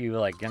 Aren't you,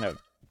 like, gonna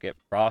get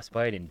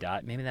frostbite and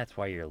die? Maybe that's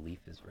why your leaf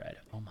is red.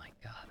 Oh my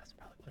god, that's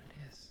probably what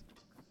it is.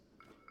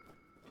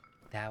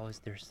 That was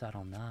their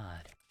subtle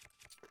nod.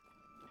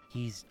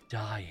 He's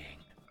dying.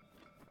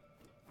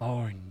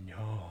 Oh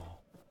no.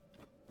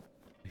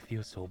 I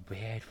feel so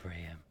bad for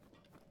him.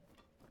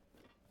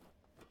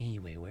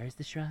 Anyway, where's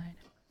the shrine?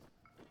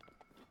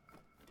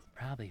 It's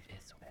probably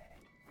this way.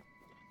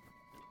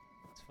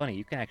 It's funny,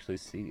 you can actually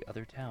see the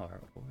other tower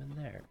over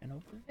there and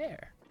over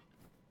there.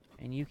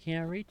 And you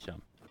can't reach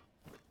them.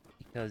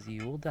 Because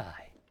you will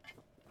die.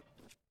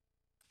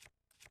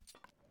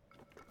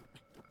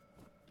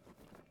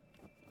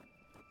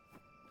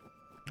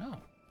 Oh.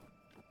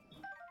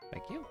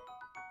 Thank you.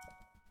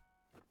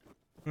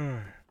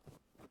 Alright.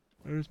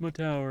 Where's my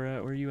tower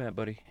at? Where you at,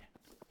 buddy?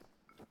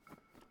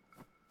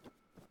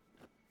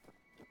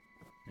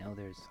 No,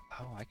 there's...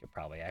 Oh, I could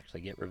probably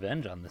actually get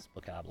revenge on this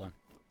bokoblin.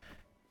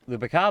 The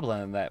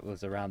bokoblin that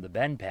was around the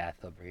bend path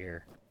over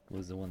here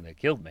was the one that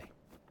killed me.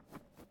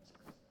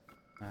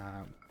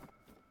 Oh,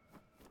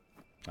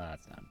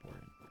 that's not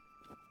important.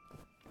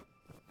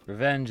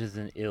 Revenge is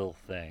an ill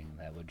thing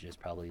that would just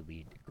probably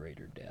lead to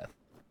greater death.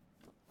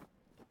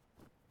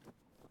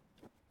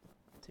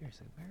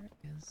 Seriously, where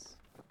is...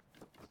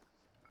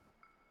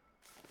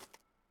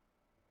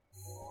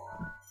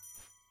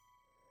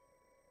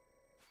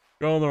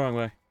 Going the wrong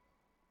way.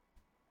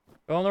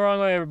 Going the wrong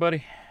way,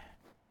 everybody.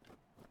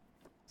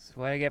 That's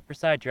what I get for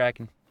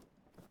sidetracking.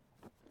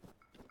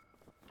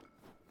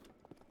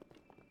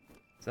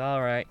 It's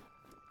alright.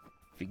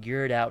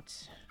 Figure it out.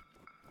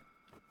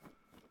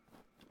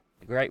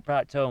 The Great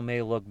Plateau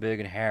may look big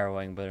and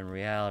harrowing, but in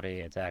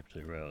reality, it's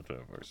actually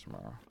relatively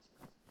small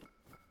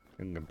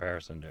in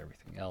comparison to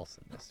everything else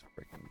in this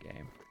freaking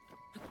game.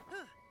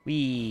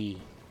 Whee!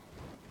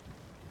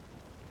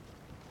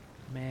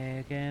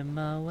 Making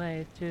my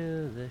way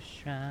to the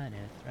shrine,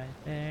 it's right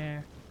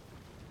there.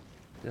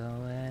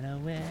 Going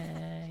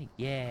away,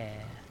 yeah.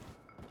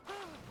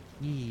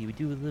 Yeah, we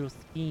do a little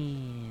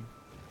spin.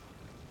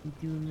 We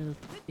do a little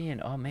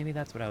spin. Oh, maybe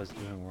that's what I was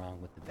doing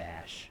wrong with the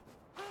bash.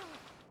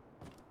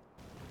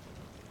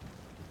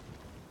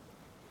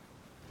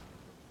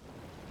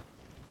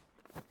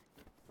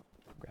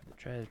 Grab the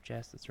treasure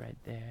chest that's right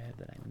there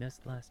that I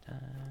missed last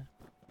time.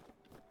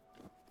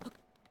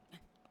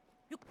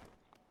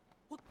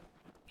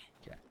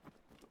 Okay.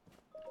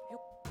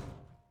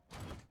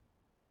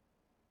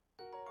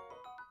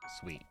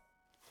 Sweet.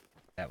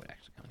 That would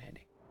actually come in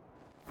handy.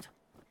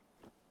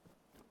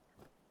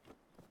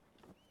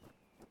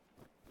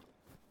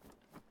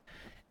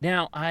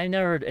 Now, I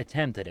never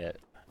attempted it.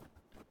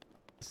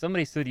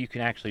 Somebody said you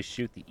can actually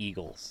shoot the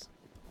eagles.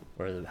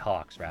 Or the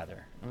hawks,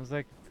 rather. I was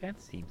like,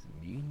 that seems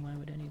mean. Why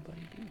would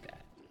anybody do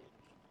that?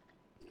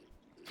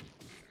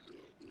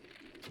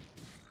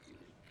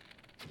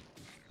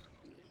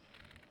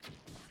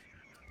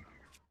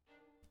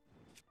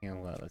 You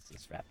know what? Let's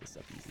just wrap this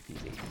up easy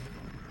peasy.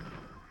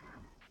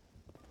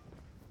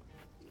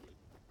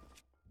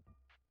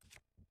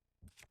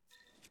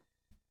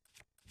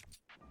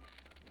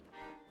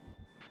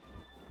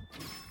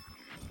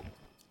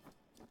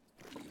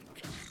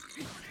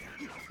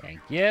 Thank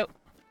you.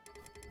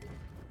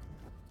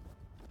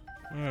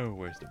 Oh,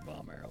 where's the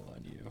bomb arrow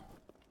on you?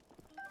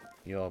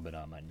 You all been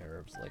on my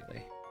nerves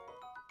lately.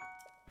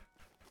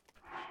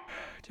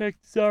 Take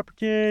this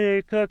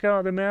opportunity to cook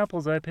all them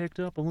apples I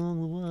picked up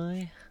along the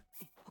way.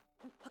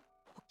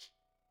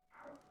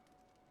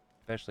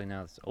 Especially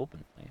now it's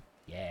open flame.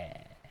 Yeah.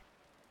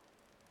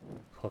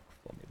 Cook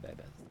for me, babies.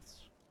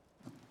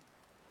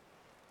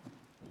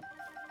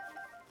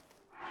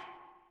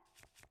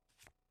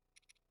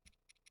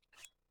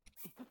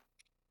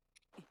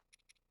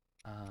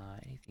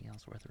 Anything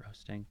else worth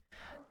roasting?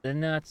 The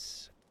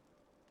nuts.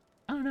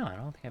 I don't know. I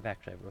don't think I've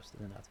actually roasted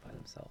the nuts by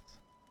themselves.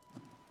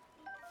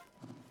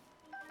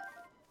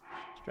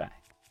 Let's try.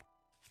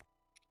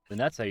 The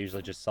nuts I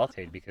usually just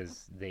sauteed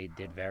because they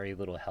did very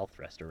little health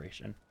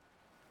restoration.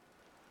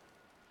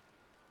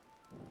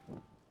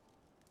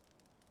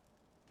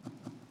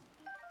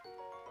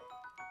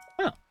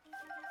 Oh.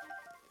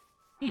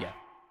 Yeah.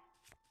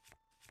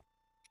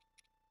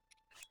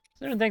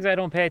 Certain things I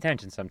don't pay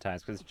attention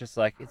sometimes because it's just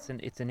like it's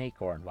an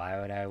acorn.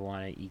 Why would I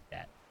want to eat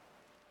that?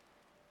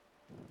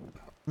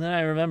 And then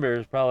I remember it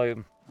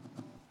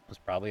was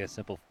probably a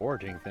simple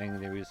foraging thing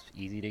that was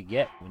easy to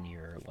get when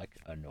you're like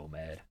a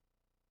nomad.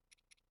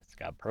 It's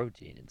got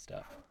protein and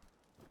stuff.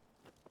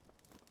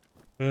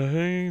 The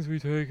things we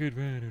take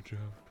advantage of.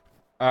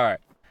 All right.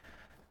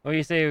 What do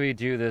you say we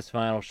do this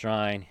final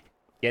shrine,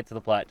 get to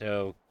the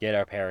plateau, get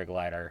our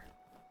paraglider,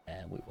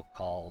 and we will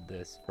call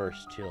this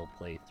first chill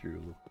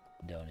playthrough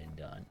done and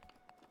done.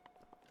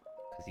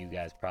 Because you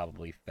guys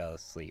probably fell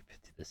asleep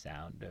to the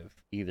sound of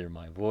either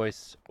my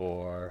voice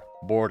or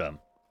boredom.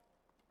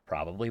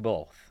 Probably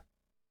both.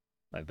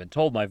 I've been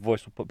told my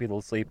voice will put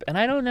people to sleep, and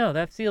I don't know,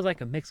 that feels like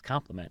a mixed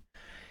compliment.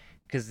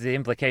 Because the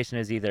implication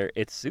is either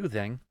it's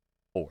soothing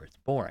or it's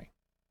boring.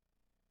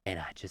 And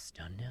I just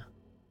don't know.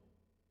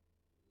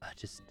 I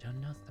just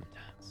don't know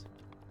sometimes.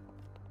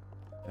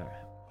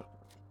 Alright.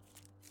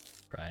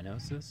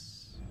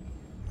 Rhinosis,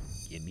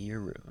 give me your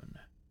rune.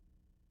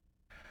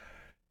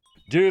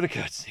 Do the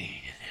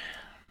cutscene.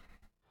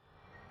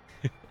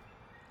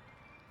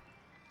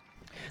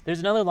 There's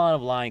another lot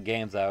of line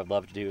games I would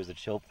love to do as a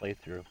chill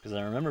playthrough, because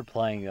I remember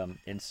playing them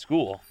in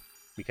school,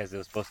 because it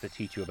was supposed to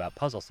teach you about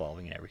puzzle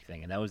solving and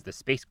everything, and that was the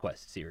Space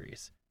Quest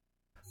series.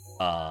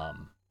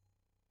 And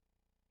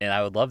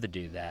I would love to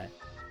do that.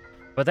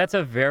 But that's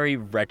a very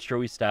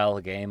retro-y style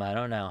game. I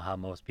don't know how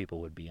most people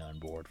would be on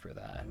board for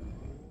that.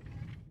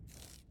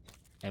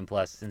 And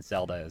plus, since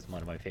Zelda is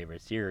one of my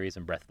favorite series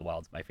and Breath of the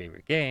Wild is my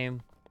favorite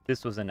game,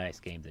 this was a nice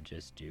game to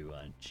just do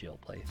a chill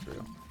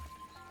playthrough.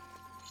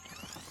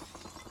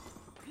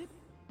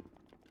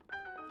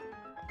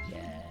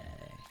 Yay.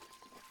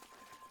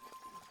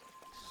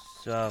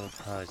 Solve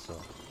a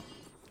puzzle.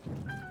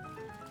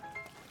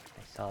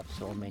 I solved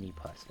so many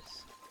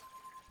puzzles.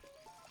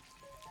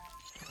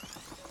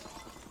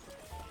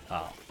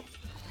 Oh.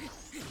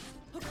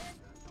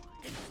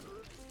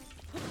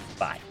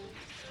 Bye.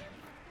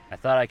 I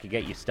thought I could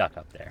get you stuck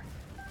up there.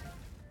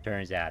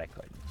 Turns out I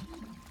couldn't.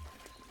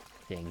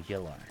 Things you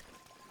learn.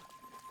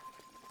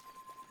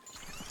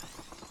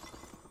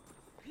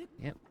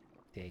 Yep.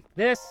 Take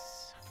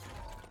this.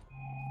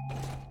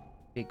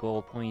 Big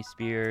gold pointy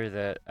spear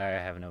that I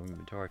have no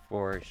inventory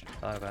for. I should have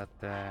thought about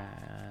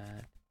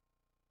that.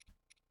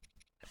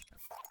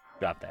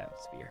 Drop that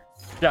spear.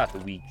 Drop the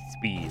weak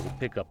spear.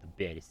 Pick up the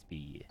better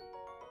spear.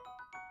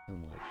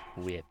 And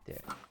we'll whip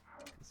it.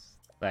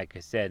 Like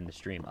I said in the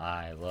stream,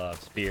 I love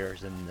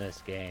spears in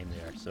this game. They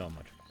are so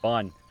much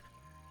fun.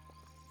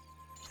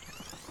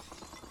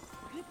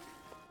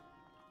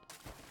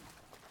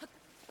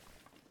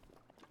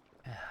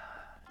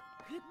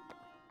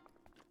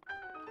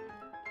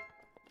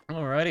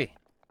 Alrighty.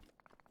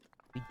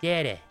 We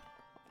did it.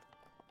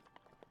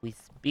 We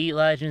beat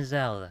Legend of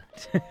Zelda.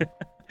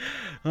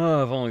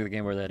 Oh, if only the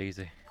game were that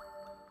easy.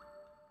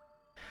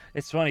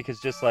 It's funny because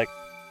just like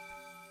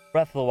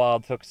Breath of the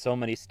Wild took so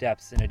many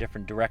steps in a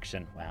different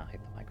direction. Wow, I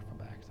hit the microphone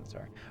back, so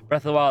sorry.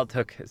 Breath of the Wild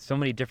took so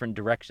many different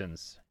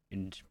directions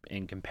in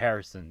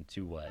comparison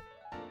to what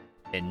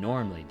it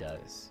normally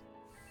does.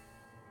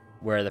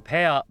 Where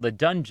the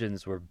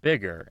dungeons were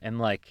bigger and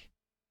like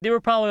they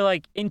were probably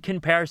like in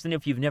comparison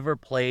if you've never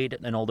played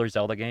an older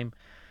Zelda game,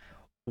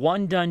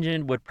 one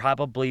dungeon would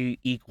probably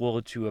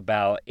equal to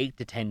about 8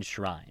 to 10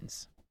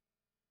 shrines.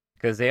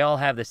 Because they all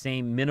have the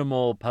same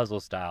minimal puzzle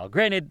style.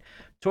 Granted,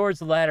 towards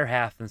the latter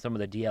half in some of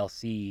the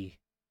DLC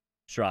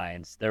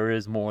shrines, there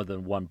is more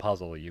than one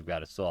puzzle you've got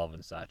to solve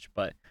and such.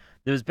 But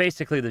there's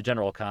basically the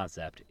general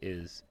concept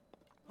is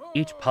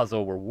each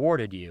puzzle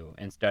rewarded you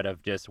instead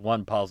of just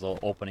one puzzle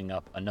opening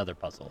up another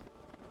puzzle.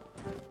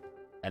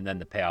 And then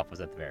the payoff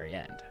was at the very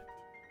end.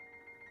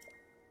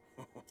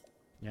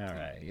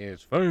 Alright,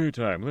 it's funny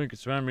time. Link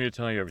has found me to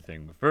tell you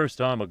everything, but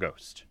first I'm a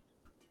ghost.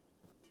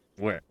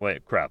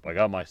 Wait, crap, I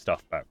got my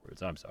stuff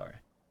backwards, I'm sorry.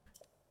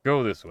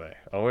 Go this way,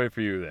 I'll wait for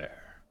you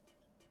there.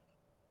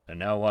 And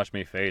now watch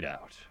me fade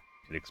out.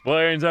 It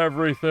explains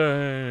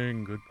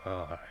everything.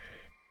 Goodbye.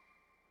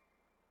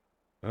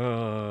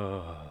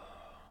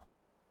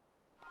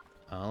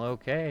 all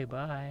okay,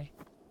 bye.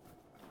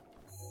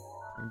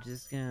 We're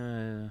just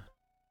gonna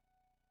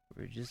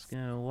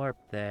warp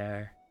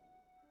there.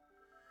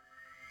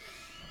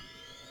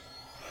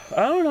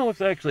 I don't know if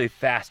it's actually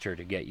faster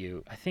to get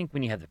you. I think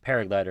when you have the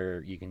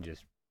paraglider, you can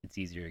just, it's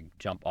easier to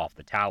jump off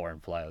the tower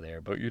and fly there,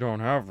 but you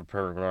don't have a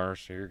paraglider,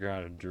 so you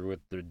gotta do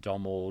it the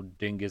dumb old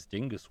dingus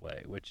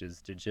way, which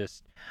is to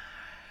just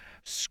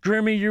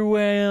scrimmy your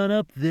way on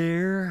up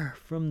there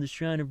from the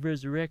Shrine of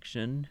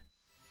Resurrection.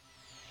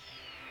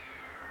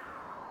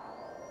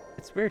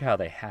 It's weird how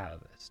they have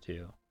this,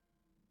 too.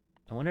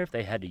 I wonder if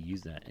they had to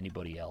use that on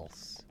anybody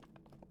else.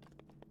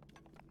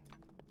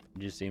 It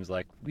just seems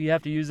like, we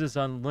have to use this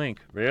on Link.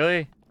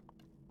 Really?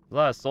 A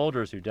lot of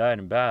soldiers who died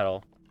in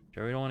battle.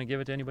 Sure we don't want to give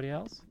it to anybody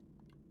else?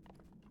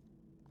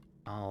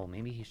 Oh,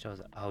 maybe he shows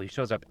up. Oh, he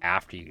shows up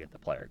after you get the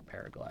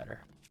paraglider.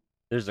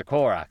 There's a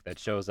Korok that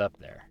shows up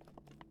there.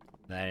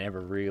 And I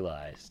never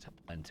realized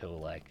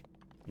until, like,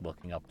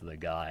 looking up the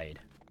guide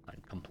on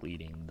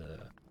completing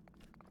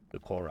the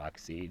Korok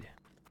seed.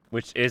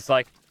 Which is,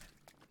 like,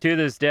 to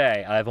this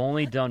day, I've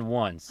only done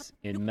once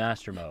in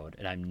Master Mode,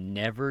 and I'm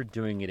never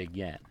doing it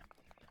again.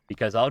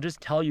 Because I'll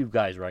just tell you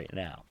guys right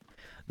now.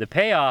 The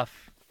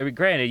payoff, I mean,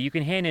 granted, you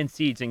can hand in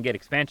seeds and get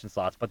expansion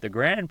slots, but the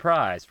grand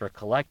prize for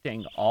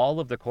collecting all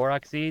of the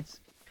Korok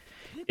seeds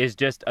is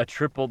just a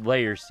tripled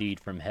layer seed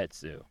from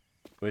Hetsu,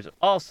 which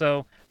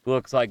also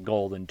looks like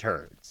golden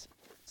turds.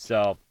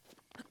 So,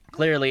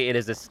 clearly it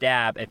is a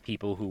stab at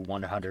people who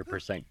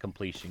 100%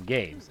 completion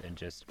games and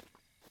just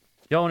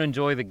don't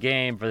enjoy the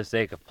game for the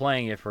sake of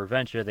playing it for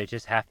adventure. They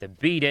just have to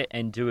beat it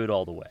and do it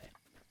all the way.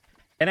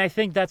 And I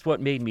think that's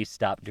what made me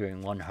stop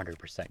doing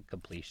 100%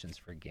 completions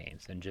for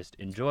games and just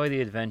enjoy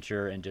the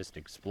adventure and just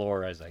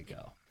explore as I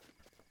go.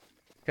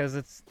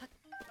 Because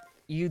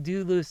you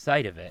do lose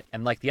sight of it.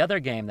 And like the other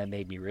game that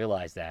made me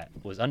realize that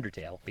was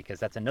Undertale, because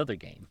that's another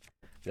game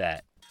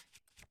that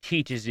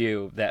teaches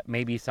you that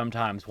maybe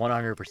sometimes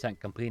 100%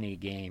 completing a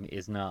game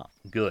is not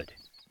good.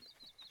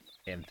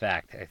 In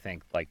fact, I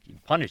think like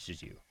it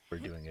punishes you for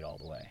doing it all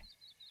the way.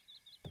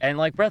 And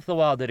like Breath of the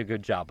Wild did a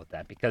good job with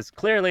that, because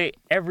clearly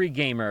every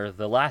gamer,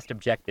 the last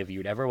objective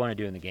you'd ever want to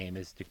do in the game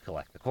is to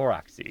collect the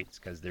Korok seeds,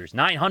 because there's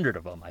 900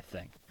 of them, I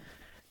think.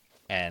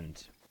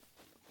 And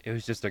it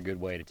was just a good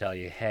way to tell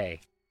you,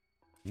 hey,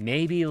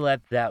 maybe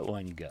let that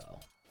one go.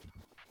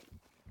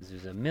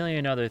 There's a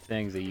million other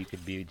things that you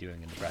could be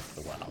doing in Breath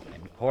of the Wild,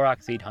 and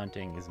Korok seed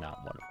hunting is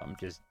not one of them.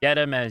 Just get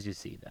them as you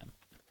see them.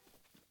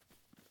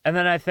 And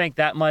then I think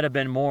that might have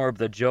been more of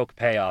the joke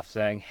payoff,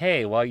 saying,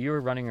 hey, while you were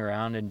running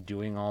around and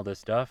doing all this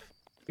stuff,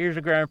 here's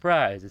a grand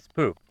prize. It's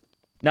poop.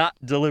 Not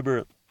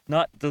deliberately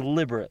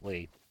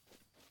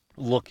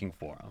looking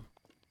for them.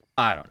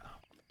 I don't know.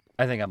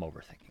 I think I'm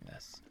overthinking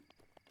this.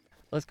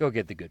 Let's go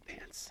get the good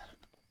pants.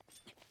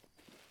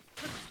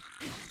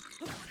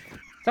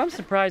 So I'm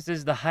surprised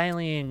is the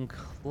Hylian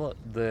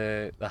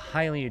the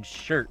Hylian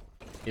shirt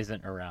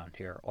isn't around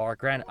here. Or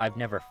granted, I've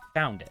never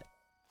found it.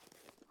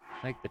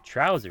 Like, the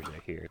trousers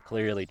are here,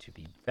 clearly to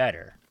be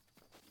better.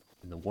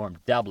 And the warm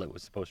doublet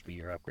was supposed to be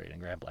your upgrade in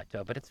Grand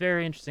Plateau, but it's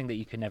very interesting that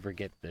you can never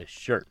get the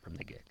shirt from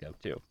the get-go,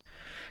 too.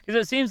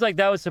 Because it seems like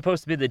that was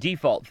supposed to be the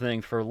default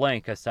thing for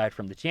Link, aside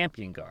from the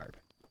champion garb.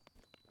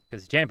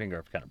 Because the champion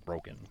garb's kind of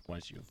broken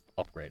once you've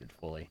upgraded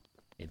fully.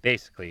 It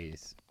basically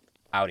is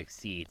out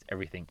exceeds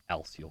everything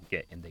else you'll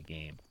get in the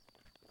game.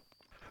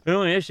 The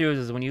only issue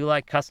is when you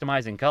like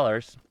customizing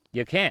colors,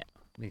 you can't,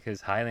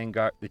 because Highland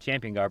Garb, the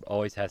champion garb,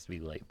 always has to be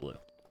light blue.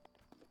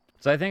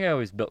 So I think I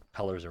always built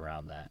colors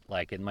around that.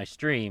 Like in my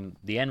stream,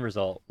 the end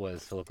result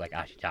was to look like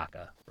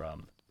Ashitaka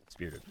from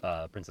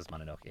Princess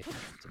Mononoke.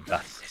 Some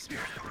gotta say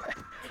Spirited Away.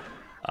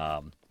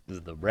 This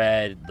is the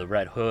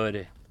red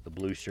hood, the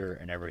blue shirt,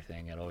 and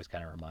everything. It always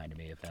kind of reminded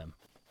me of him.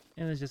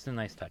 It was just a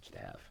nice touch to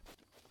have.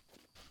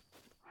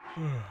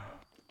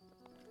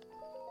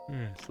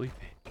 Sleepy.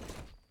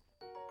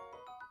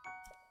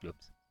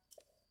 Oops.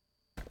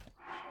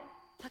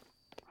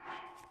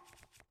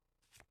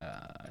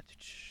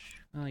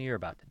 Well, you're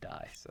about to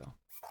die, so.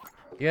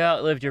 You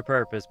outlived your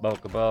purpose,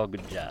 Bokobo.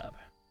 Good job.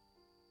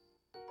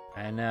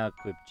 I now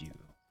equipped you.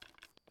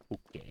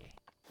 Okay.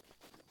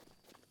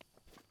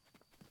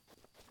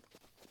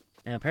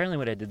 And apparently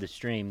when I did the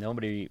stream,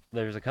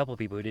 there's a couple of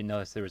people who didn't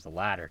notice there was a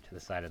ladder to the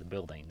side of the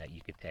building that you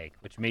could take,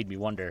 which made me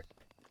wonder,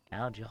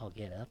 how'd y'all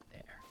get up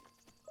there?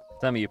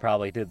 Some of you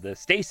probably did the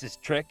stasis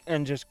trick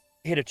and just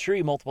hit a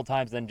tree multiple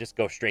times, then just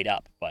go straight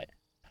up, but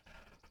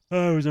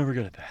I was never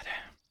good at that.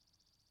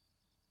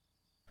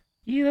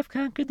 You have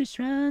conquered the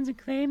shrines and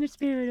claimed the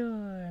spirit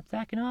orbs.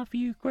 I can offer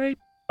you great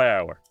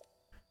power.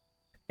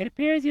 It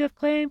appears you have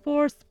claimed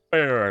 4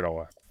 spirit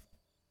orbs.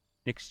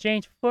 In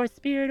exchange for 4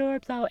 spirit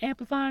orbs, I will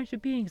amplify your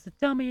beings to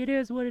tell me it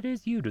is what it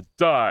is you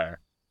desire.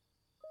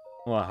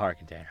 One heart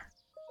container.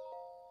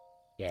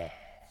 Yeah.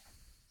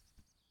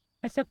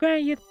 I shall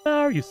grant you the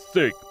power you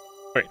seek,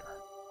 Peter.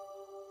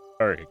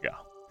 There you go.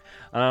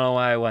 I don't know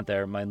why I went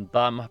there. My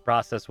thought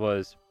process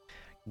was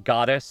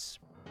goddess,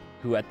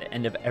 who at the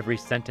end of every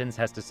sentence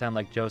has to sound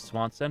like Joe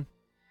Swanson.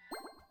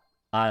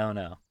 I don't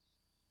know.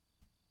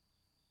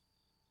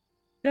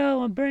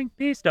 Go and bring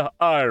peace to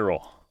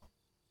Hyrule.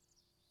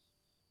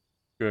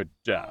 Good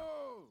job.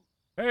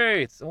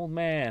 Hey, it's the old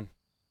man.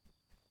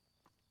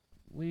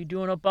 What are you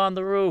doing up on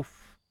the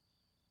roof?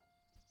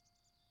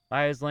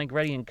 Why is Link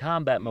ready in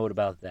combat mode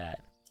about that?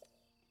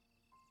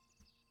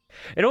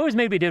 It always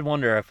made me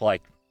wonder if,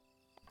 like,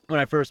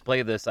 when I first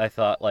played this, I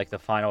thought, like, the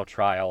final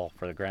trial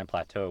for the Grand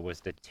Plateau was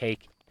to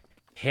take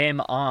him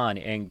on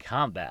in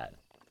combat.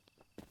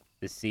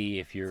 To see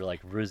if you're,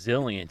 like,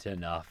 resilient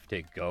enough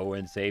to go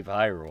and save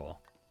Hyrule.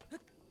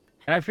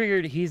 And I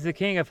figured he's the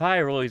king of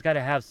Hyrule. He's got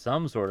to have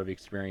some sort of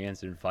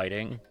experience in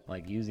fighting.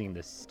 Like using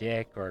the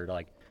stick or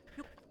like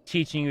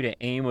teaching you to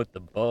aim with the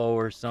bow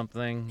or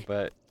something.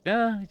 But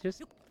yeah,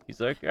 he's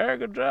like, hey,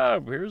 good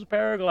job. Here's a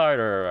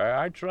paraglider.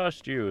 I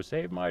trust you.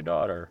 Save my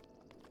daughter.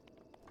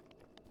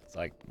 It's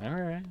like, all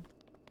right.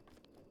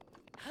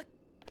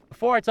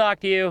 Before I talk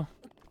to you,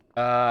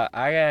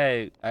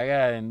 I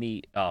gotta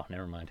meet. Oh,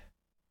 never mind.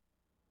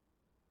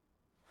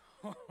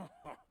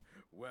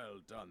 Well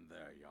done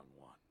there, young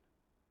one.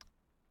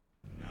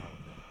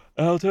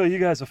 I'll tell you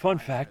guys a fun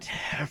fact.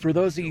 For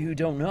those of you who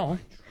don't know,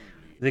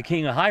 the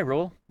King of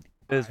Hyrule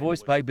is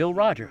voiced by Bill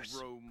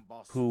Rogers,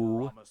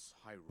 who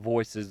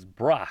voices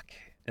Brock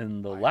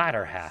in the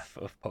latter half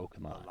of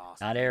Pokemon.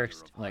 Not Eric,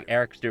 like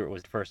Eric Stewart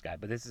was the first guy,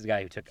 but this is the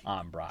guy who took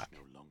on Brock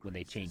when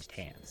they changed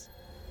hands.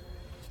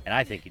 And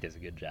I think he does a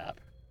good job,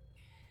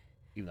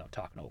 even though I'm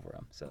talking over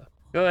him. So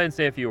go ahead and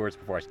say a few words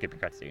before I skip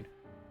your cutscene.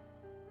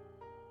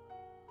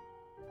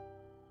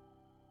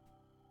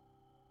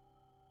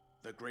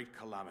 The great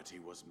calamity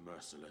was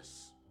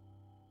merciless.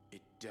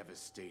 It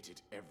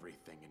devastated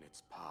everything in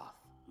its path,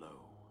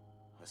 lo,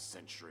 a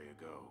century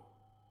ago.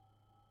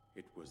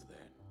 It was then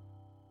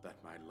that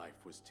my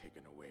life was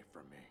taken away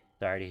from me.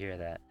 Sorry to hear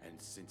that. And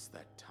since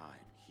that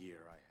time,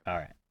 here I am.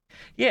 All right.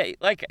 Yeah,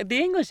 like, the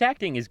English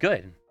acting is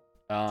good.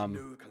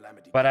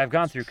 But I've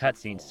gone through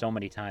cutscenes so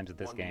many times with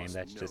this game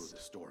that's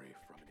just...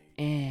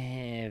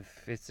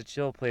 If it's a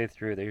chill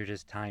playthrough, they're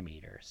just time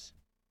eaters.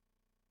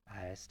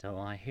 I still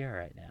want to hear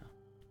right now.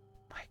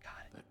 My God.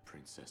 That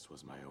princess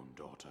was my own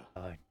daughter.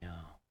 Oh, no.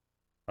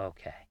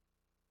 Okay.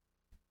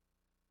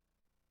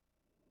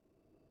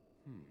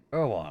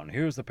 Go on,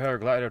 here's the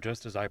paraglider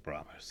just as I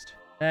promised.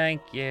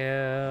 Thank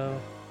you.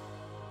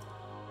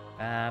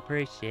 I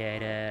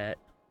appreciate it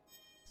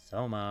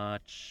so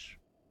much.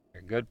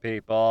 You're good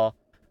people.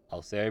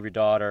 I'll save your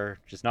daughter,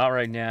 just not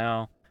right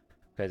now.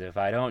 Because if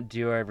I don't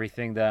do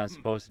everything that I'm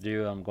supposed to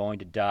do, I'm going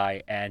to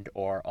die and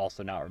or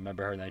also not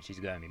remember her, and then she's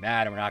going to be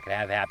mad, and we're not going to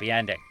have a happy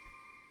ending.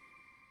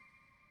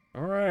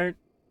 Alright,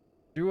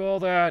 do all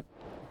that.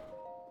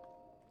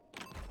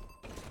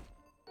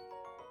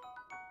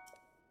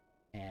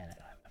 And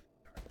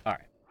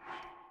alright.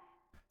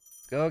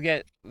 Go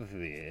get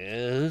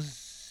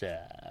this.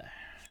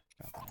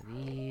 Drop one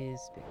of these,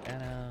 pick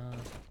that up.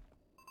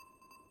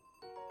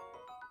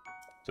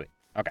 Sweet.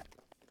 Okay.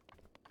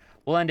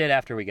 We'll end it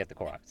after we get the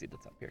Korok seed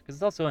that's up here, because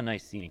it's also a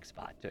nice scenic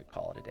spot to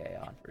call it a day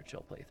on for a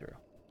chill playthrough.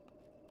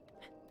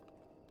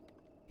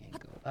 And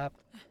go up.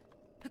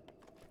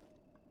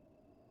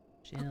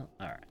 Chill.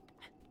 Alright.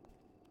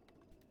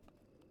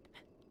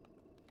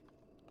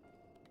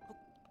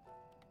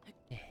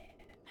 Yeah.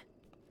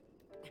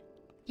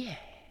 Yeah.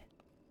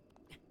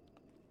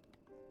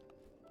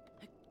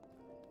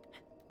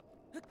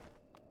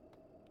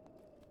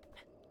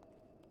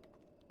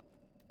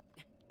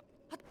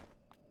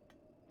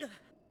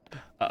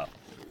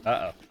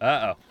 Uh-oh.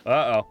 Uh-oh.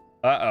 Uh-oh.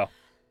 Uh-oh.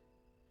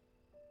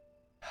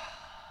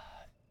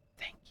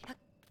 Thank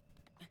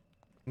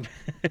you.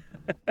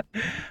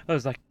 I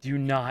was like, do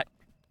not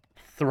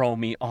throw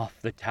me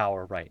off the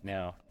tower right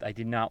now. I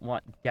did not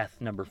want death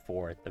number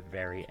 4 at the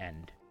very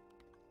end.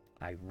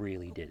 I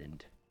really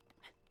didn't.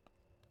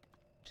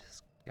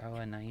 Just go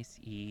a nice,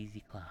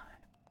 easy climb.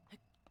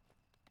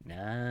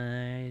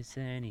 Nice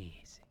and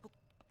easy.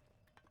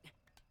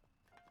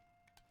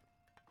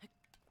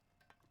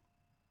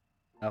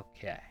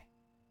 Okay.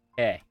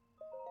 Hey.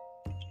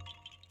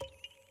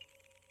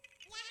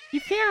 You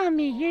found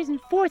me. Here's in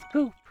 4th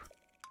poop.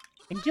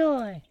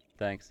 Enjoy.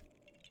 Thanks.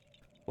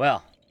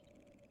 Well,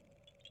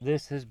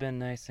 this has been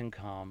nice and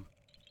calm.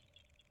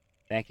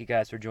 Thank you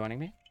guys for joining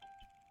me.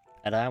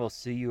 And I will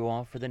see you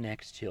all for the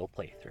next chill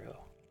playthrough.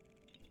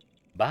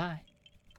 Bye.